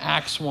read in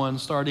Acts 1,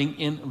 starting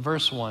in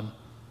verse 1.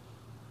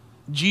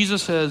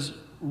 Jesus has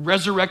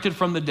resurrected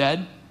from the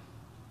dead,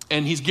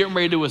 and he's getting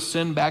ready to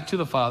ascend back to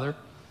the Father.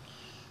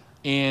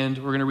 And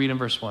we're going to read in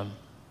verse 1.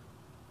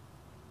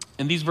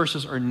 And these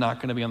verses are not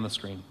going to be on the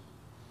screen.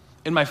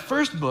 In my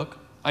first book,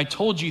 I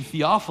told you,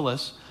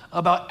 Theophilus,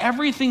 about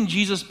everything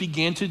Jesus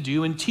began to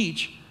do and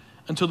teach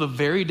until the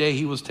very day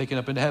he was taken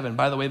up into heaven.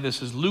 By the way,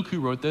 this is Luke who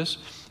wrote this.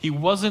 He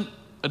wasn't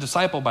a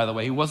disciple, by the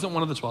way. He wasn't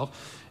one of the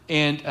 12.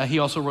 And he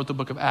also wrote the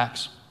book of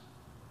Acts.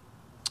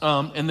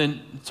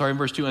 In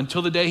verse 2,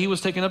 until the day he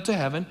was taken up to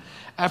heaven,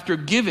 after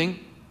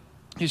giving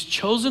his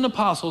chosen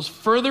apostles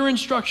further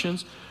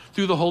instructions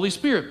through the Holy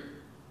Spirit.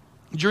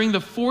 During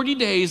the 40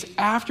 days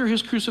after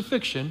his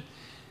crucifixion,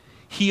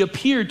 he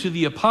appeared to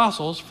the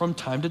apostles from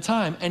time to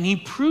time, and he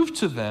proved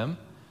to them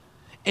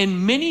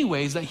in many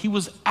ways that he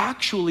was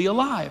actually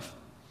alive.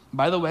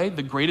 By the way,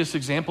 the greatest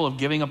example of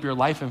giving up your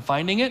life and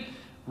finding it,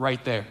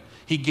 right there.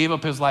 He gave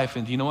up his life,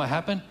 and do you know what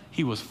happened?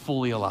 He was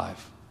fully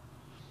alive.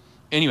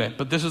 Anyway,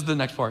 but this is the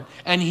next part.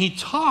 And he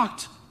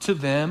talked to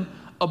them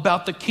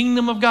about the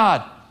kingdom of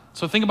God.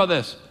 So think about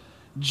this.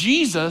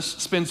 Jesus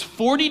spends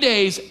 40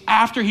 days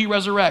after he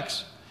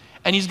resurrects,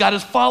 and he's got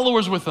his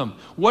followers with him.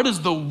 What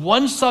is the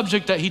one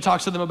subject that he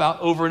talks to them about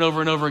over and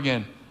over and over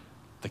again?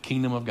 The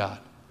kingdom of God.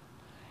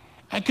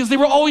 Because they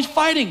were always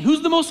fighting.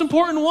 Who's the most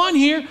important one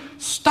here?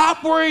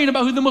 Stop worrying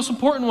about who the most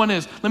important one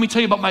is. Let me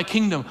tell you about my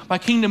kingdom. My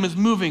kingdom is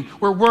moving.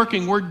 We're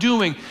working. We're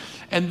doing.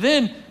 And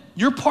then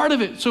you're part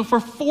of it. So for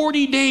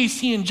 40 days,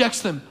 he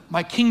injects them.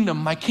 My kingdom,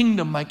 my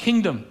kingdom, my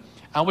kingdom.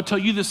 I would tell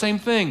you the same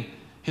thing.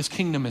 His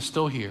kingdom is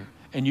still here.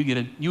 And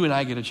you and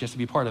I get a chance to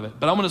be part of it.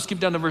 But I'm going to skip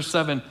down to verse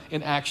 7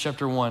 in Acts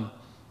chapter 1.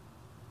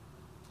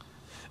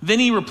 Then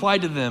he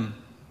replied to them,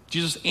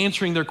 Jesus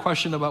answering their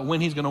question about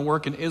when he's going to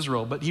work in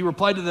Israel. But he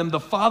replied to them, the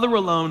Father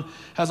alone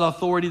has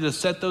authority to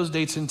set those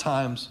dates and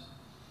times,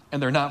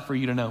 and they're not for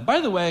you to know.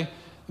 By the way,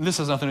 this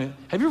has nothing to do.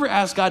 Have you ever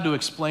asked God to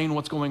explain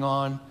what's going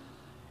on,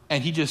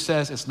 and he just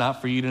says it's not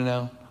for you to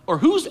know? Or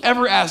who's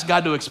ever asked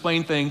God to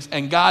explain things,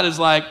 and God is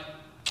like,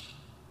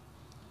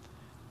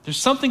 there's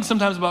something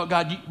sometimes about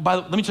God.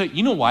 Let me tell you,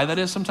 you know why that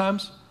is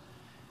sometimes?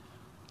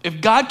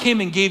 If God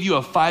came and gave you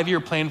a 5-year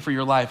plan for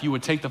your life, you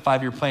would take the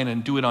 5-year plan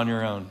and do it on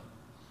your own.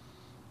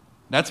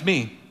 That's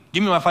me.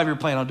 Give me my 5-year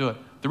plan, I'll do it.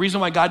 The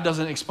reason why God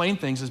doesn't explain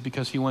things is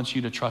because he wants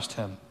you to trust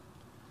him.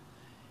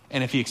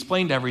 And if he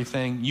explained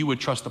everything, you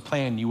would trust the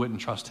plan, you wouldn't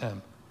trust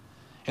him.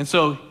 And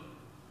so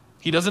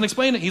he doesn't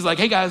explain it. He's like,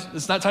 hey guys,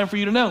 it's not time for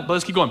you to know, but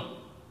let's keep going.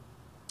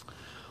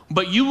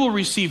 But you will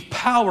receive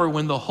power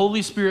when the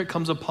Holy Spirit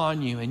comes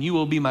upon you, and you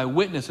will be my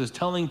witnesses,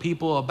 telling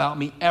people about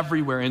me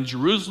everywhere, in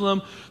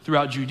Jerusalem,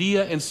 throughout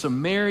Judea, in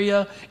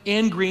Samaria,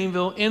 in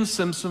Greenville, in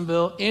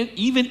Simpsonville,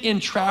 even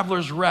in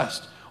Travelers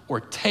Rest, or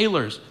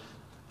Taylor's.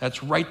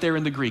 That's right there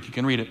in the Greek. You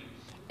can read it.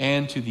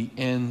 And to the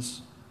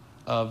ends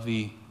of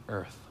the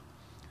earth.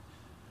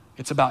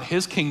 It's about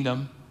his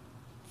kingdom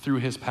through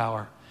his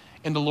power.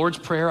 In the Lord's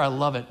Prayer, I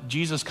love it.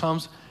 Jesus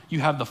comes,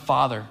 you have the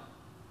Father.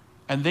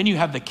 And then you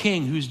have the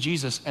King, who's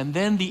Jesus. And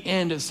then the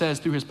end, it says,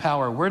 through his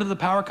power. Where did the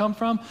power come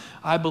from?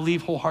 I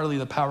believe wholeheartedly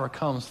the power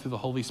comes through the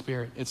Holy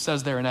Spirit. It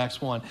says there in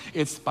Acts 1.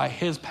 It's by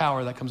his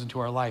power that comes into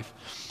our life.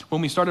 When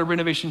we started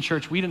Renovation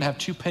Church, we didn't have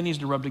 2 pennies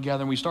to rub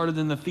together, and we started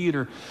in the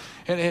theater.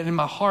 And in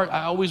my heart,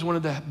 I always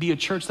wanted to be a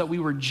church that we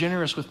were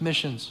generous with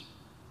missions.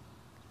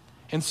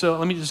 And so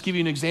let me just give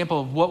you an example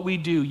of what we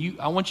do.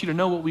 I want you to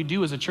know what we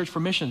do as a church for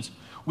missions.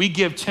 We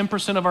give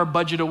 10% of our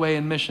budget away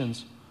in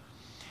missions.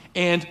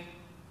 And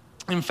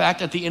in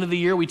fact, at the end of the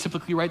year, we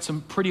typically write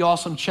some pretty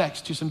awesome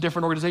checks to some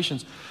different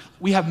organizations.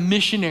 We have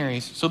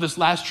missionaries. So this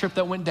last trip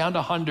that went down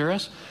to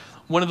Honduras,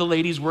 one of the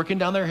ladies working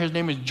down there, her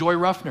name is Joy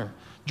Ruffner.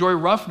 Joy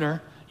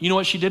Ruffner, you know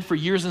what she did for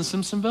years in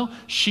Simpsonville?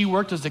 She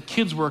worked as a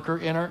kids worker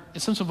in our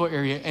Simpsonville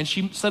area, and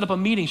she set up a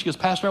meeting. She goes,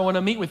 Pastor, I want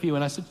to meet with you.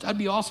 And I said, that'd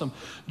be awesome.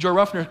 Joy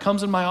Ruffner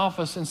comes in my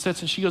office and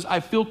sits, and she goes, I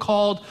feel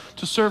called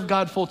to serve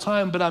God full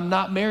time, but I'm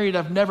not married.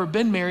 I've never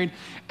been married.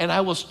 And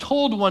I was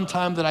told one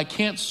time that I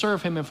can't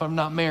serve him if I'm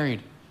not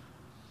married.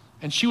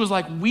 And she was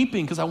like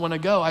weeping because I want to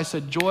go. I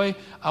said, Joy,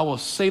 I will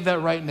save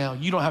that right now.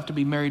 You don't have to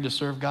be married to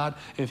serve God.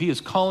 If he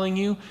is calling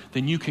you,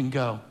 then you can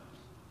go.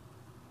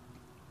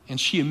 And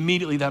she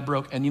immediately, that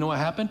broke. And you know what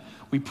happened?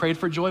 We prayed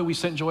for Joy. We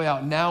sent Joy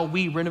out. Now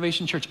we,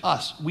 Renovation Church,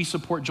 we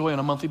support Joy on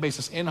a monthly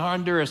basis in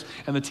Honduras.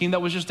 And the team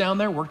that was just down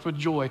there worked with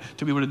Joy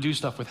to be able to do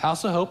stuff with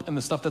House of Hope and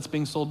the stuff that's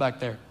being sold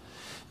back there.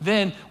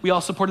 Then we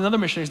all support another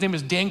missionary. His name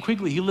is Dan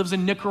Quigley. He lives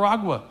in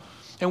Nicaragua.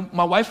 And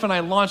my wife and I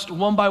launched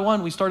one by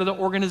one. We started an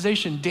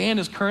organization. Dan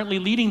is currently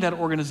leading that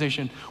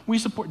organization.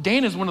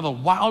 Dan is one of the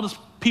wildest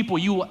people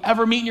you will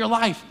ever meet in your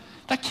life.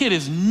 That kid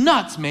is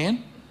nuts,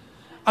 man.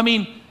 I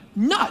mean,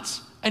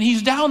 nuts. And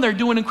he's down there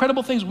doing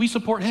incredible things. We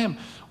support him.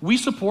 We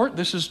support,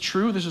 this is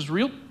true, this is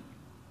real.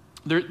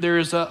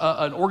 There's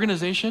an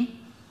organization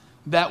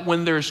that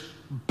when there's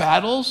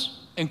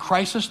battles and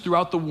crisis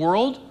throughout the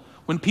world,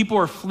 when people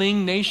are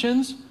fleeing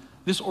nations,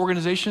 this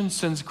organization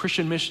sends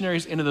Christian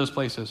missionaries into those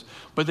places.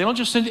 But they don't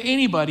just send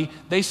anybody,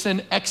 they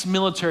send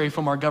ex-military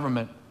from our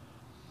government.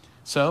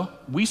 So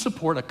we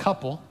support a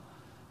couple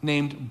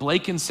named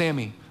Blake and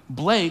Sammy.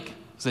 Blake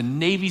is a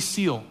Navy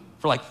SEAL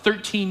for like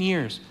 13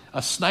 years,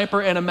 a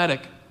sniper and a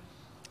medic.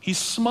 He's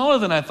smaller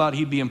than I thought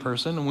he'd be in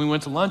person. And when we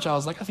went to lunch, I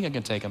was like, I think I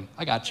can take him.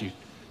 I got you.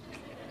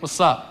 What's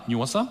up? You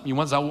want some? You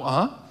want some?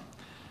 Uh-huh.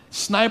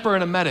 Sniper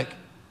and a medic.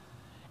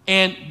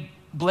 And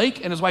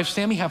Blake and his wife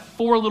Sammy have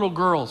 4 little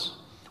girls.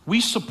 We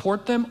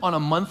support them on a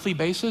monthly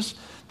basis.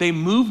 They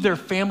move their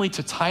family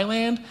to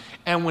Thailand.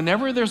 And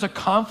whenever there's a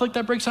conflict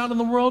that breaks out in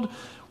the world,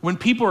 when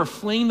people are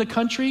fleeing the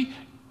country,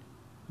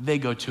 they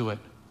go to it.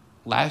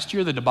 Last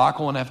year, the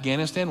debacle in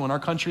Afghanistan, when our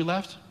country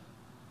left,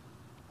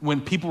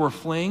 when people were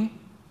fleeing,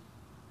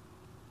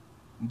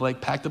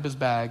 Blake packed up his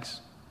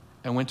bags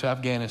and went to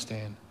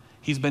Afghanistan.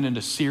 He's been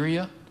into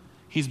Syria.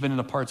 He's been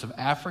into parts of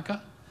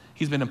Africa.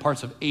 He's been in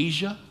parts of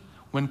Asia.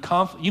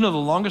 You know the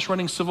longest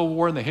running civil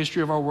war in the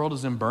history of our world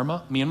is in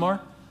Burma,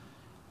 Myanmar?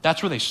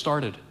 That's where they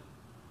started.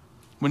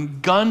 When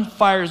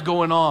gunfire is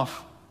going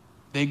off,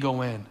 they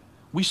go in.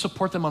 We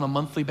support them on a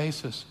monthly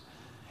basis.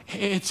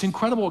 It's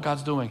incredible what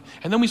God's doing.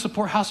 And then we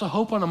support House of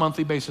Hope on a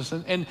monthly basis.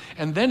 And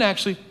then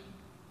actually,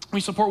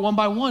 we support one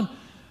by one.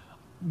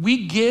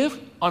 We give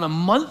on a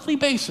monthly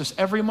basis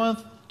every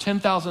month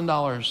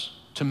 $10,000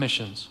 to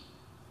missions.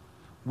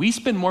 We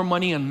spend more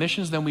money on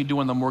missions than we do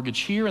on the mortgage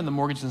here and the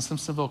mortgage in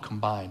Simpsonville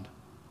combined.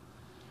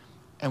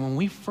 And when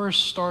we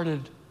first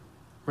started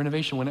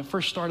Renovation, when it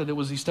first started, it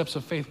was these steps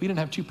of faith. We didn't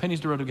have 2 pennies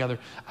to rub together.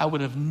 I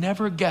would have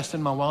never guessed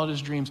in my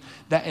wildest dreams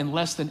that in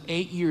less than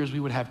 8 years, we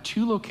would have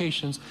 2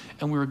 locations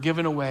and we were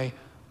giving away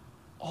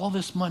all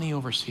this money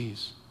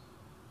overseas.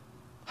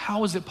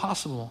 How is it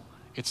possible?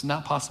 It's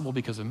not possible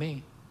because of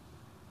me.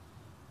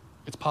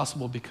 It's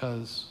possible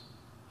because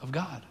of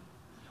God.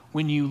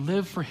 When you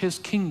live for his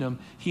kingdom,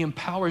 he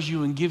empowers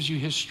you and gives you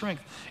his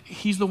strength.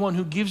 He's the one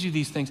who gives you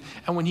these things.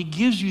 And when he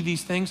gives you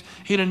these things,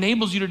 it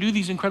enables you to do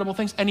these incredible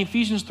things. And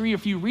Ephesians 3,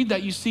 if you read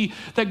that, you see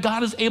that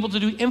God is able to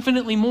do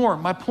infinitely more.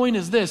 My point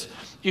is this: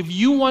 if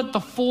you want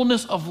the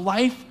fullness of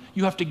life,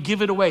 you have to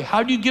give it away.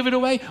 How do you give it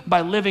away? By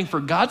living for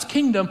God's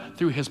kingdom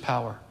through his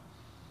power.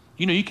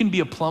 You know, you can be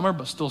a plumber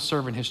but still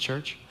serve in his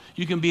church.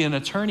 You can be an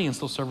attorney and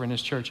still serve in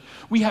his church.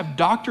 We have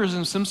doctors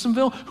in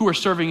Simpsonville who are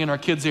serving in our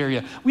kids'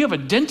 area. We have a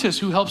dentist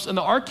who helps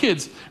our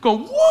kids go,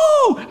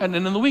 woo! And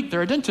then in the week,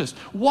 they're a dentist.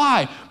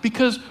 Why?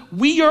 Because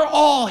we are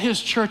all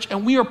his church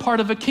and we are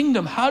part of a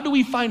kingdom. How do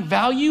we find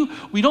value?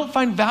 We don't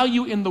find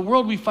value in the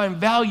world. We find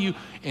value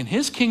in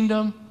his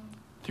kingdom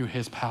through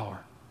his power.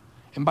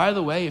 And by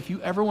the way, if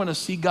you ever want to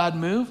see God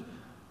move,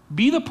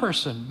 be the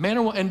person, man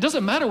or woman, and it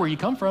doesn't matter where you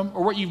come from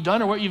or what you've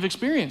done or what you've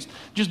experienced.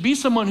 Just be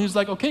someone who's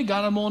like, okay,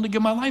 God, I'm willing to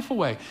give my life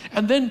away.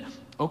 And then,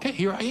 okay,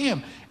 here I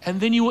am.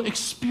 And then you will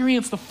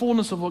experience the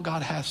fullness of what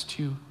God has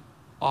to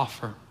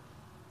offer.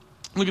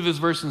 Look at this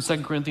verse in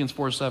 2 Corinthians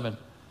 4:7.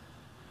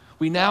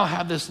 We now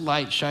have this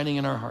light shining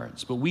in our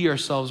hearts, but we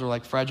ourselves are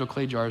like fragile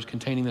clay jars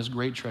containing this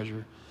great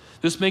treasure.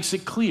 This makes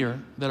it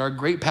clear that our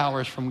great power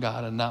is from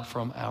God and not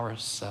from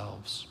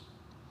ourselves.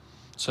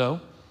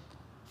 So,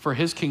 for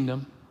his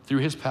kingdom, through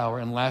his power,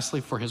 and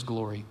lastly, for his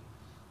glory.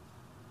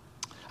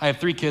 I have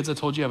 3 kids. I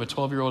told you I have a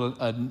 12-year-old,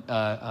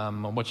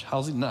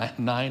 how's he?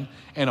 9,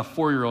 and a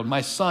 4-year-old.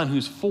 My son,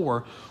 who's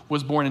 4,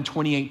 was born in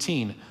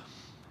 2018.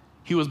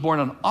 He was born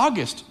on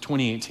August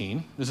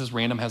 2018. This is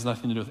random, has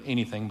nothing to do with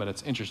anything, but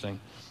it's interesting.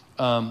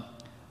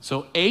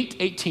 So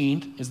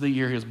 8/18 is the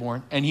year he was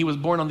born, and he was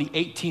born on the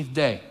 18th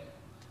day.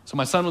 So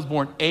my son was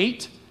born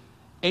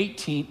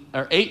 8/18,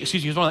 or 8,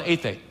 excuse me, he was born on the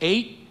 8th day,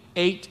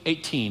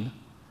 8/8/18,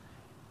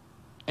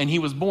 and he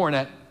was born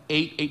at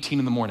 8:18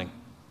 in the morning.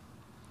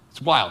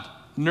 It's wild.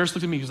 The nurse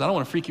looked at me because I don't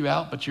want to freak you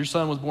out, but your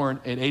son was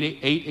born at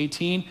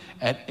 8/18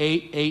 at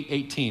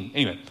 8/8/18.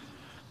 Anyway,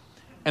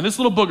 and this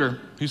little booger,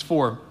 who's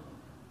 4,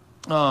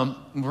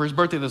 for his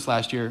birthday this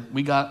last year,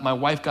 my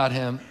wife got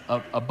him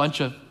a bunch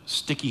of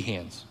sticky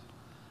hands.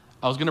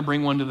 I was going to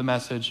bring one to the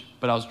message,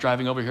 but I was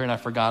driving over here and I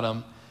forgot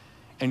them.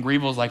 And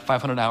Greenville's like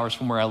 500 hours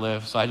from where I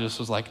live, so I just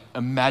was like,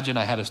 imagine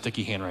I had a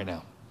sticky hand right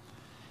now.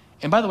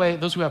 And by the way,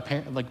 those who have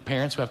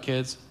parents who have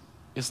kids,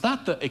 it's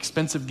not the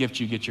expensive gift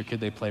you get your kid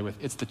they play with,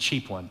 it's the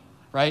cheap one,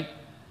 right?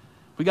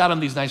 We got them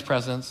these nice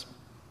presents.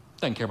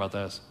 Doesn't care about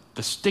those.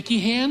 The sticky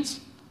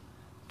hands,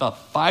 the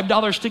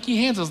 $5 sticky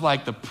hands is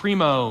like the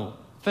primo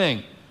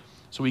thing.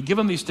 So we give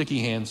him these sticky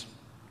hands,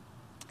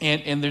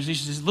 and there's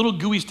these little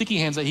gooey sticky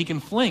hands that he can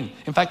fling.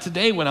 In fact,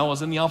 today when I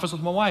was in the office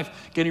with my wife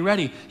getting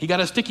ready, he got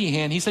a sticky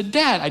hand. He said,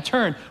 Dad, I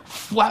turned,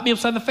 flapped me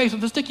upside the face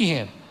with the sticky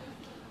hand.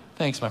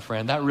 Thanks, my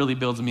friend. That really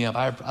builds me up.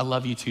 I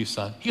love you too,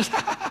 son. He goes,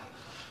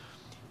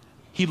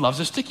 he loves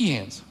his sticky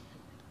hands.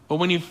 But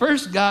when he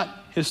first got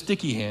his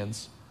sticky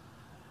hands,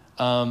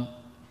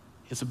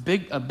 it's a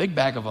big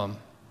bag of them.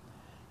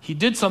 He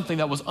did something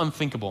that was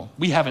unthinkable.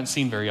 We haven't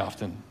seen very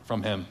often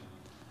from him.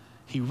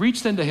 He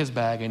reached into his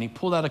bag and he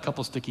pulled out a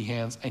couple sticky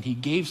hands and he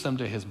gave some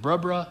to his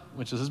brubra,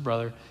 which is his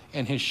brother,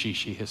 and his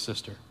shishi, his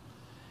sister.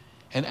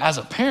 And as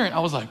a parent, I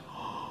was like,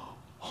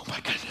 oh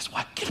my goodness,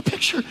 what? Get a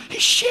picture.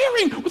 He's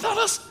sharing without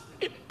us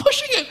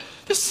pushing it.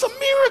 This is a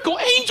miracle.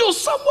 Angels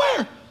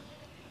somewhere.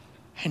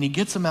 And he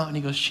gets them out and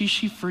he goes,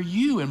 shishi for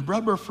you and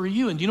brubra for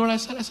you. And do you know what I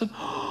said? I said,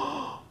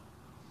 oh.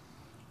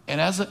 And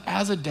as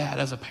a dad,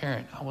 as a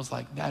parent, I was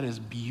like, that is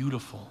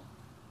beautiful.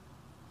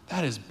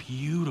 That is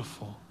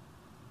beautiful.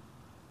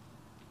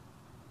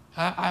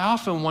 I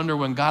often wonder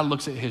when God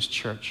looks at his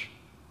church,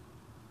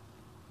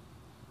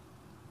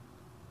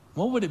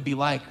 what would it be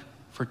like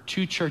for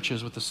two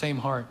churches with the same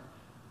heart?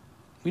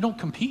 We don't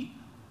compete.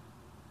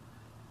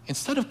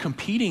 Instead of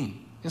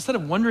competing, instead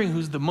of wondering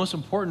who's the most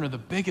important or the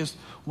biggest,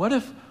 what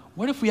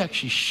if we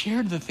actually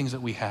shared the things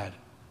that we had?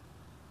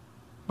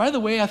 By the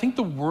way, I think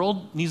the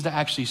world needs to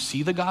actually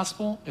see the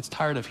gospel. It's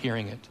tired of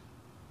hearing it.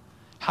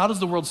 How does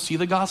the world see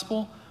the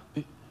gospel?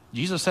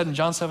 Jesus said in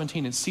John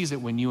 17, it sees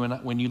it when you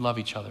love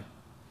each other,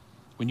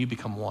 when you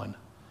become one.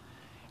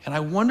 And I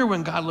wonder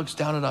when God looks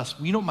down at us,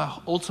 you know what my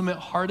ultimate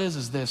heart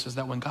is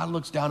that when God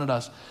looks down at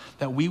us,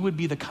 that we would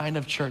be the kind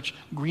of church,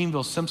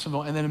 Greenville,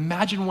 Simpsonville, and then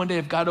imagine one day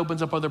if God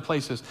opens up other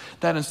places,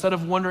 that instead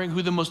of wondering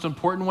who the most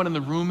important one in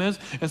the room is,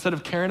 instead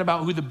of caring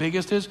about who the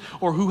biggest is,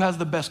 or who has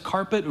the best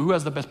carpet, or who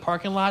has the best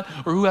parking lot,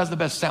 or who has the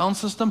best sound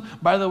system.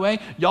 By the way,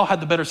 y'all had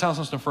the better sound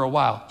system for a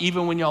while,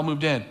 even when y'all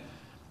moved in.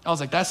 I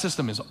was like, that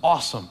system is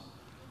awesome.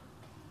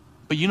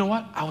 But you know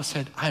what? I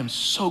said, I am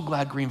so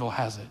glad Greenville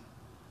has it.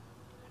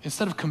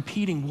 Instead of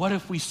competing, what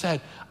if we said,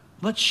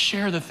 let's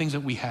share the things that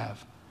we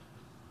have?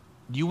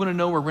 Do you want to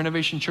know where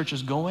Renovation Church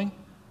is going?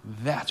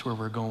 That's where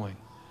we're going.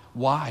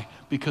 Why?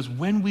 Because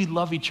when we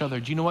love each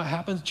other, do you know what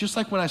happens? Just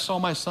like when I saw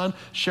my son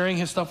sharing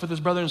his stuff with his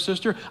brother and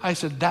sister, I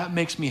said, that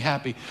makes me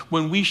happy.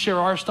 When we share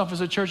our stuff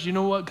as a church, do you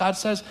know what God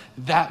says?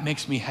 That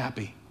makes me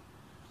happy.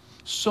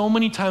 So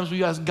many times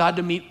we ask God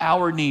to meet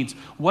our needs.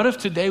 What if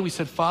today we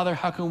said, Father,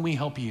 how can we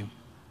help you?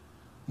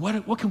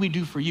 What can we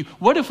do for you?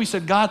 What if we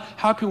said, God,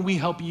 how can we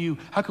help you?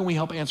 How can we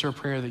help answer a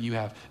prayer that you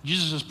have?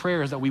 Jesus'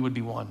 prayer is that we would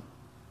be one.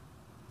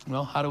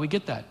 Well, how do we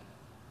get that?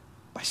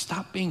 By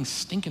stop being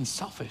stinking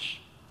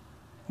selfish.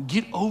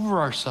 Get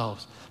over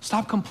ourselves.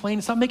 Stop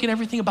complaining. Stop making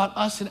everything about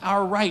us and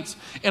our rights.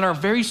 In our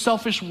very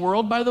selfish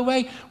world, by the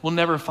way, we'll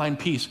never find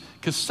peace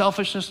because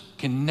selfishness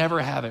can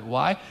never have it.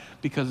 Why?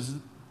 Because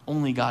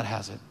only God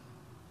has it.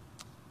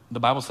 The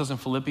Bible says in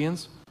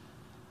Philippians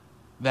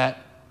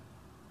that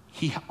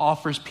he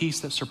offers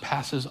peace that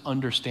surpasses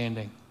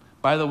understanding.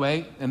 By the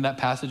way, in that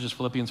passage is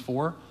Philippians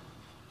 4.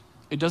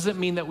 It doesn't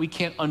mean that we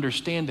can't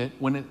understand it.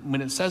 When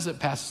it says it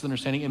passes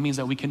understanding, it means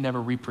that we can never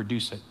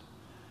reproduce it.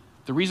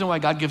 The reason why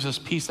God gives us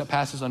peace that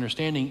passes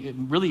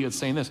understanding, it's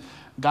saying this: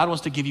 God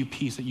wants to give you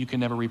peace that you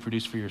can never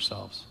reproduce for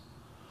yourselves.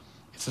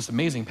 It's this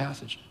amazing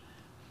passage.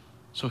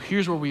 So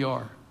here's where we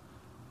are.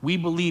 We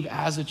believe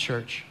as a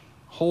church,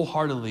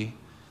 wholeheartedly,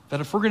 that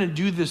if we're going to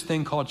do this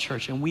thing called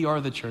church, and we are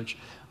the church,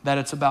 that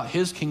it's about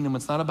his kingdom,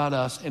 it's not about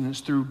us, and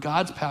it's through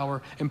God's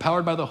power,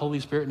 empowered by the Holy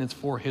Spirit, and it's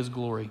for his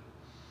glory.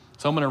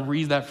 So I'm going to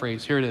read that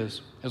phrase. Here it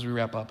is as we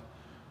wrap up.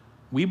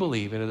 We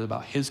believe it is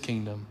about his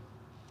kingdom,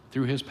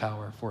 through his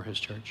power, for his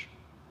church.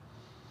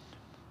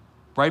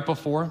 Right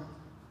before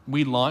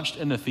we launched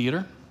in the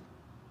theater,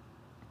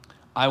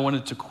 I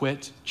wanted to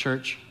quit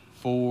church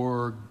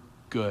for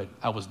good.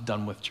 I was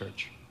done with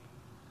church.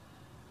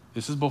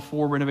 This is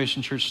before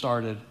Renovation Church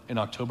started in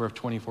October of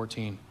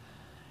 2014.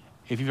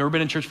 If you've ever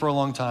been in church for a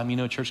long time, you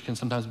know church can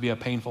sometimes be a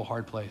painful,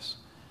 hard place.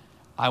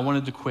 I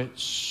wanted to quit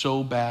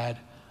so bad,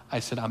 I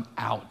said, I'm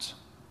out.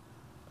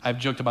 I've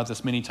joked about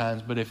this many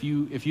times, but if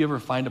you ever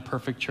find a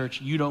perfect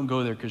church, you don't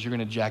go there because you're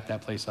going to jack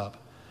that place up.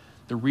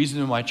 The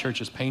reason why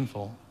church is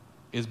painful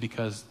is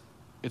because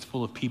it's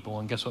full of people,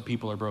 and guess what?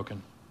 People are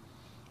broken.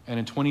 And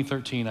in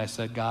 2013, I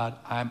said, God,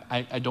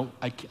 I don't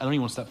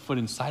even want to step foot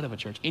inside of a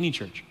church, any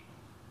church.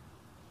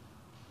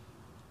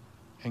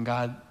 And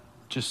God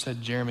just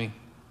said, Jeremy,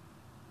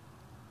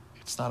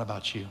 it's not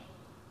about you.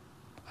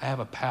 I have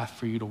a path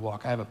for you to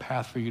walk. I have a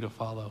path for you to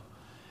follow.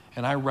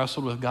 And I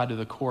wrestled with God to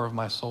the core of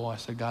my soul. I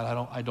said,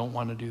 God, I don't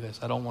want to do this.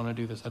 I don't want to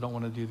do this. I don't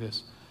want to do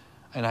this.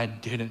 And I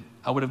didn't.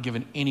 I would have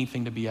given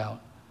anything to be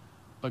out.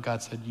 But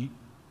God said,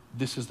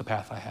 this is the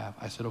path I have.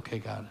 I said, okay,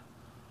 God.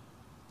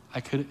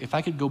 If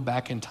I could go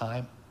back in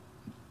time,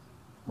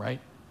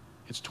 right?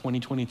 It's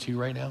 2022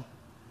 right now.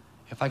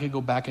 If I could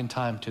go back in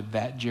time to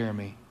that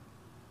Jeremy,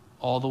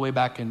 all the way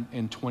back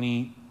in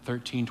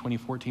 2013,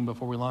 2014,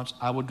 before we launched,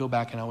 I would go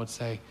back and I would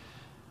say,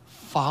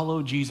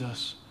 follow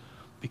Jesus,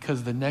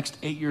 because the next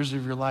 8 years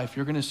of your life,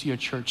 you're going to see a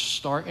church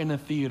start in a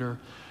theater.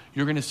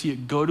 You're going to see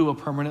it go to a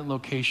permanent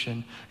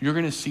location. You're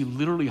going to see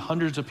literally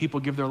hundreds of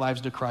people give their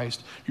lives to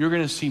Christ. You're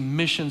going to see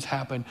missions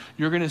happen.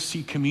 You're going to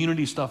see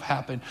community stuff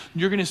happen.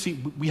 You're going to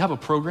see, we have a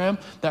program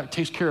that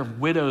takes care of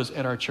widows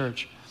at our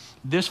church.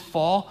 This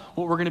fall,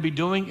 what we're going to be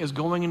doing is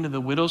going into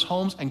the widows'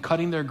 homes and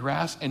cutting their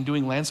grass and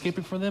doing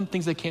landscaping for them,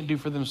 things they can't do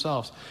for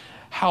themselves.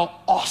 How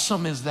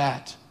awesome is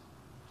that?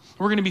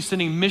 We're going to be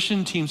sending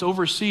mission teams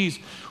overseas.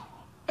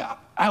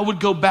 I would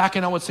go back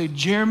and I would say,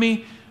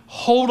 Jeremy,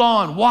 hold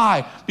on.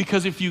 Why?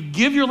 Because if you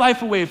give your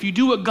life away, if you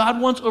do what God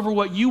wants over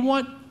what you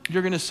want,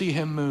 you're going to see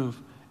him move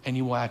and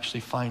you will actually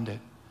find it.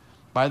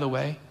 By the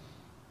way,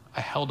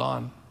 I held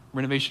on.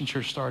 Renovation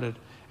Church started,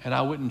 and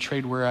I wouldn't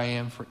trade where I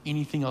am for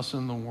anything else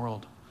in the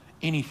world.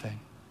 Anything.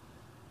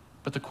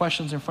 But the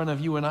question's in front of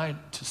you and I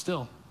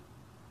still.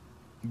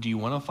 Do you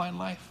want to find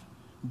life?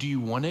 Do you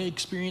want to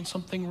experience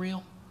something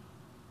real?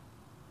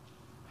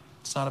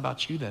 It's not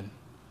about you then.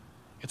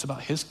 It's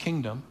about his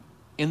kingdom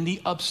in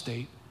the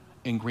upstate,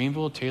 in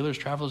Greenville, Taylor's,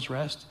 Travelers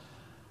Rest.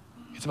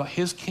 It's about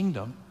his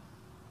kingdom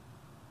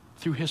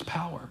through his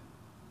power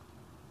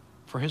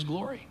for his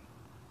glory.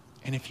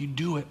 And if you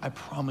do it, I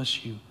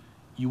promise you,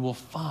 you will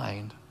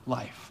find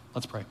life.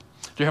 Let's pray.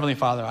 Dear Heavenly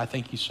Father, I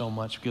thank you so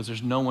much because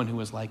there's no one who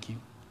is like you.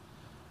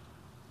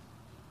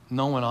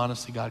 No one,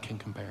 honestly, God, can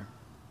compare.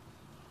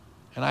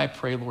 And I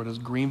pray, Lord, as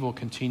Greenville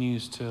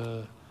continues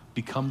to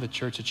become the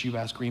church that you've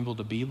asked Greenville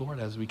to be, Lord,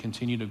 as we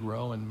continue to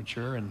grow and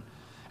mature and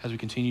as we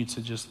continue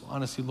to just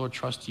honestly, Lord,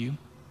 trust you,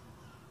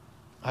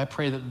 I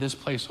pray that this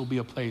place will be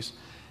a place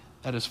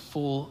that is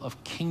full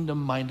of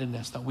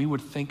kingdom-mindedness, that we would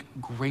think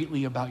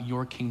greatly about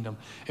your kingdom.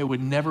 It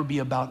would never be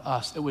about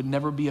us. It would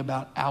never be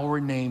about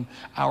our name,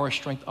 our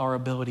strength, our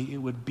ability. It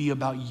would be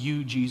about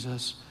you,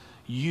 Jesus,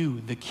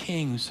 you, the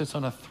King who sits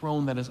on a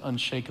throne that is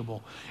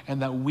unshakable,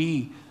 and that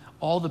we,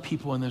 all the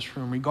people in this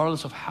room,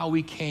 regardless of how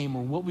we came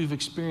or what we've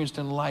experienced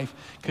in life,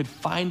 could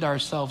find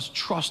ourselves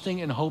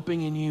trusting and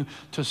hoping in you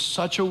to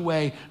such a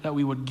way that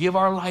we would give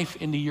our life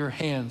into your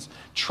hands,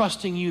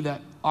 trusting you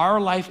that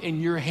our life in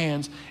your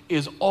hands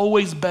is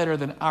always better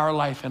than our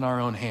life in our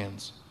own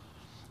hands.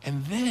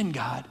 And then,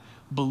 God,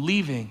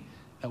 believing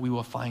that we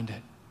will find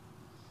it.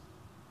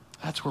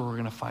 That's where we're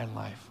going to find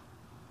life.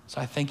 So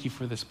I thank you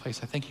for this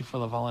place. I thank you for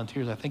the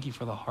volunteers. I thank you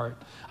for the heart.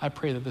 I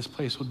pray that this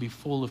place would be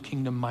full of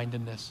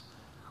kingdom-mindedness,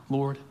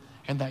 Lord,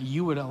 and that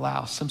you would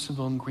allow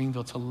Simpsonville and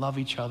Greenville to love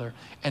each other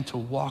and to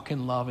walk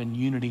in love and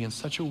unity in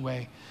such a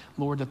way,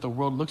 Lord, that the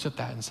world looks at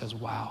that and says,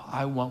 wow,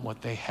 I want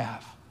what they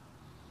have.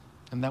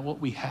 And that what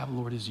we have,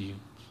 Lord, is you.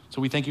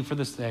 So we thank you for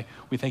this day.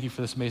 We thank you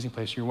for this amazing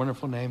place. In your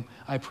wonderful name,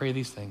 I pray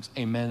these things.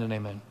 Amen and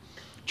amen.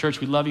 Church,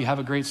 we love you. Have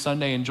a great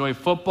Sunday. Enjoy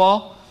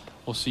football.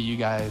 We'll see you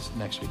guys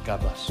next week.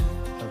 God bless.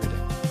 Have a great day.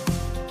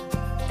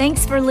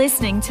 Thanks for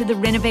listening to the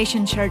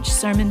Renovation Church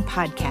Sermon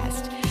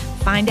Podcast.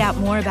 Find out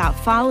more about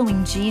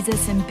following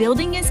Jesus and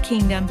building his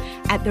kingdom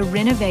at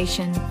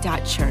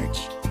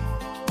therenovation.church.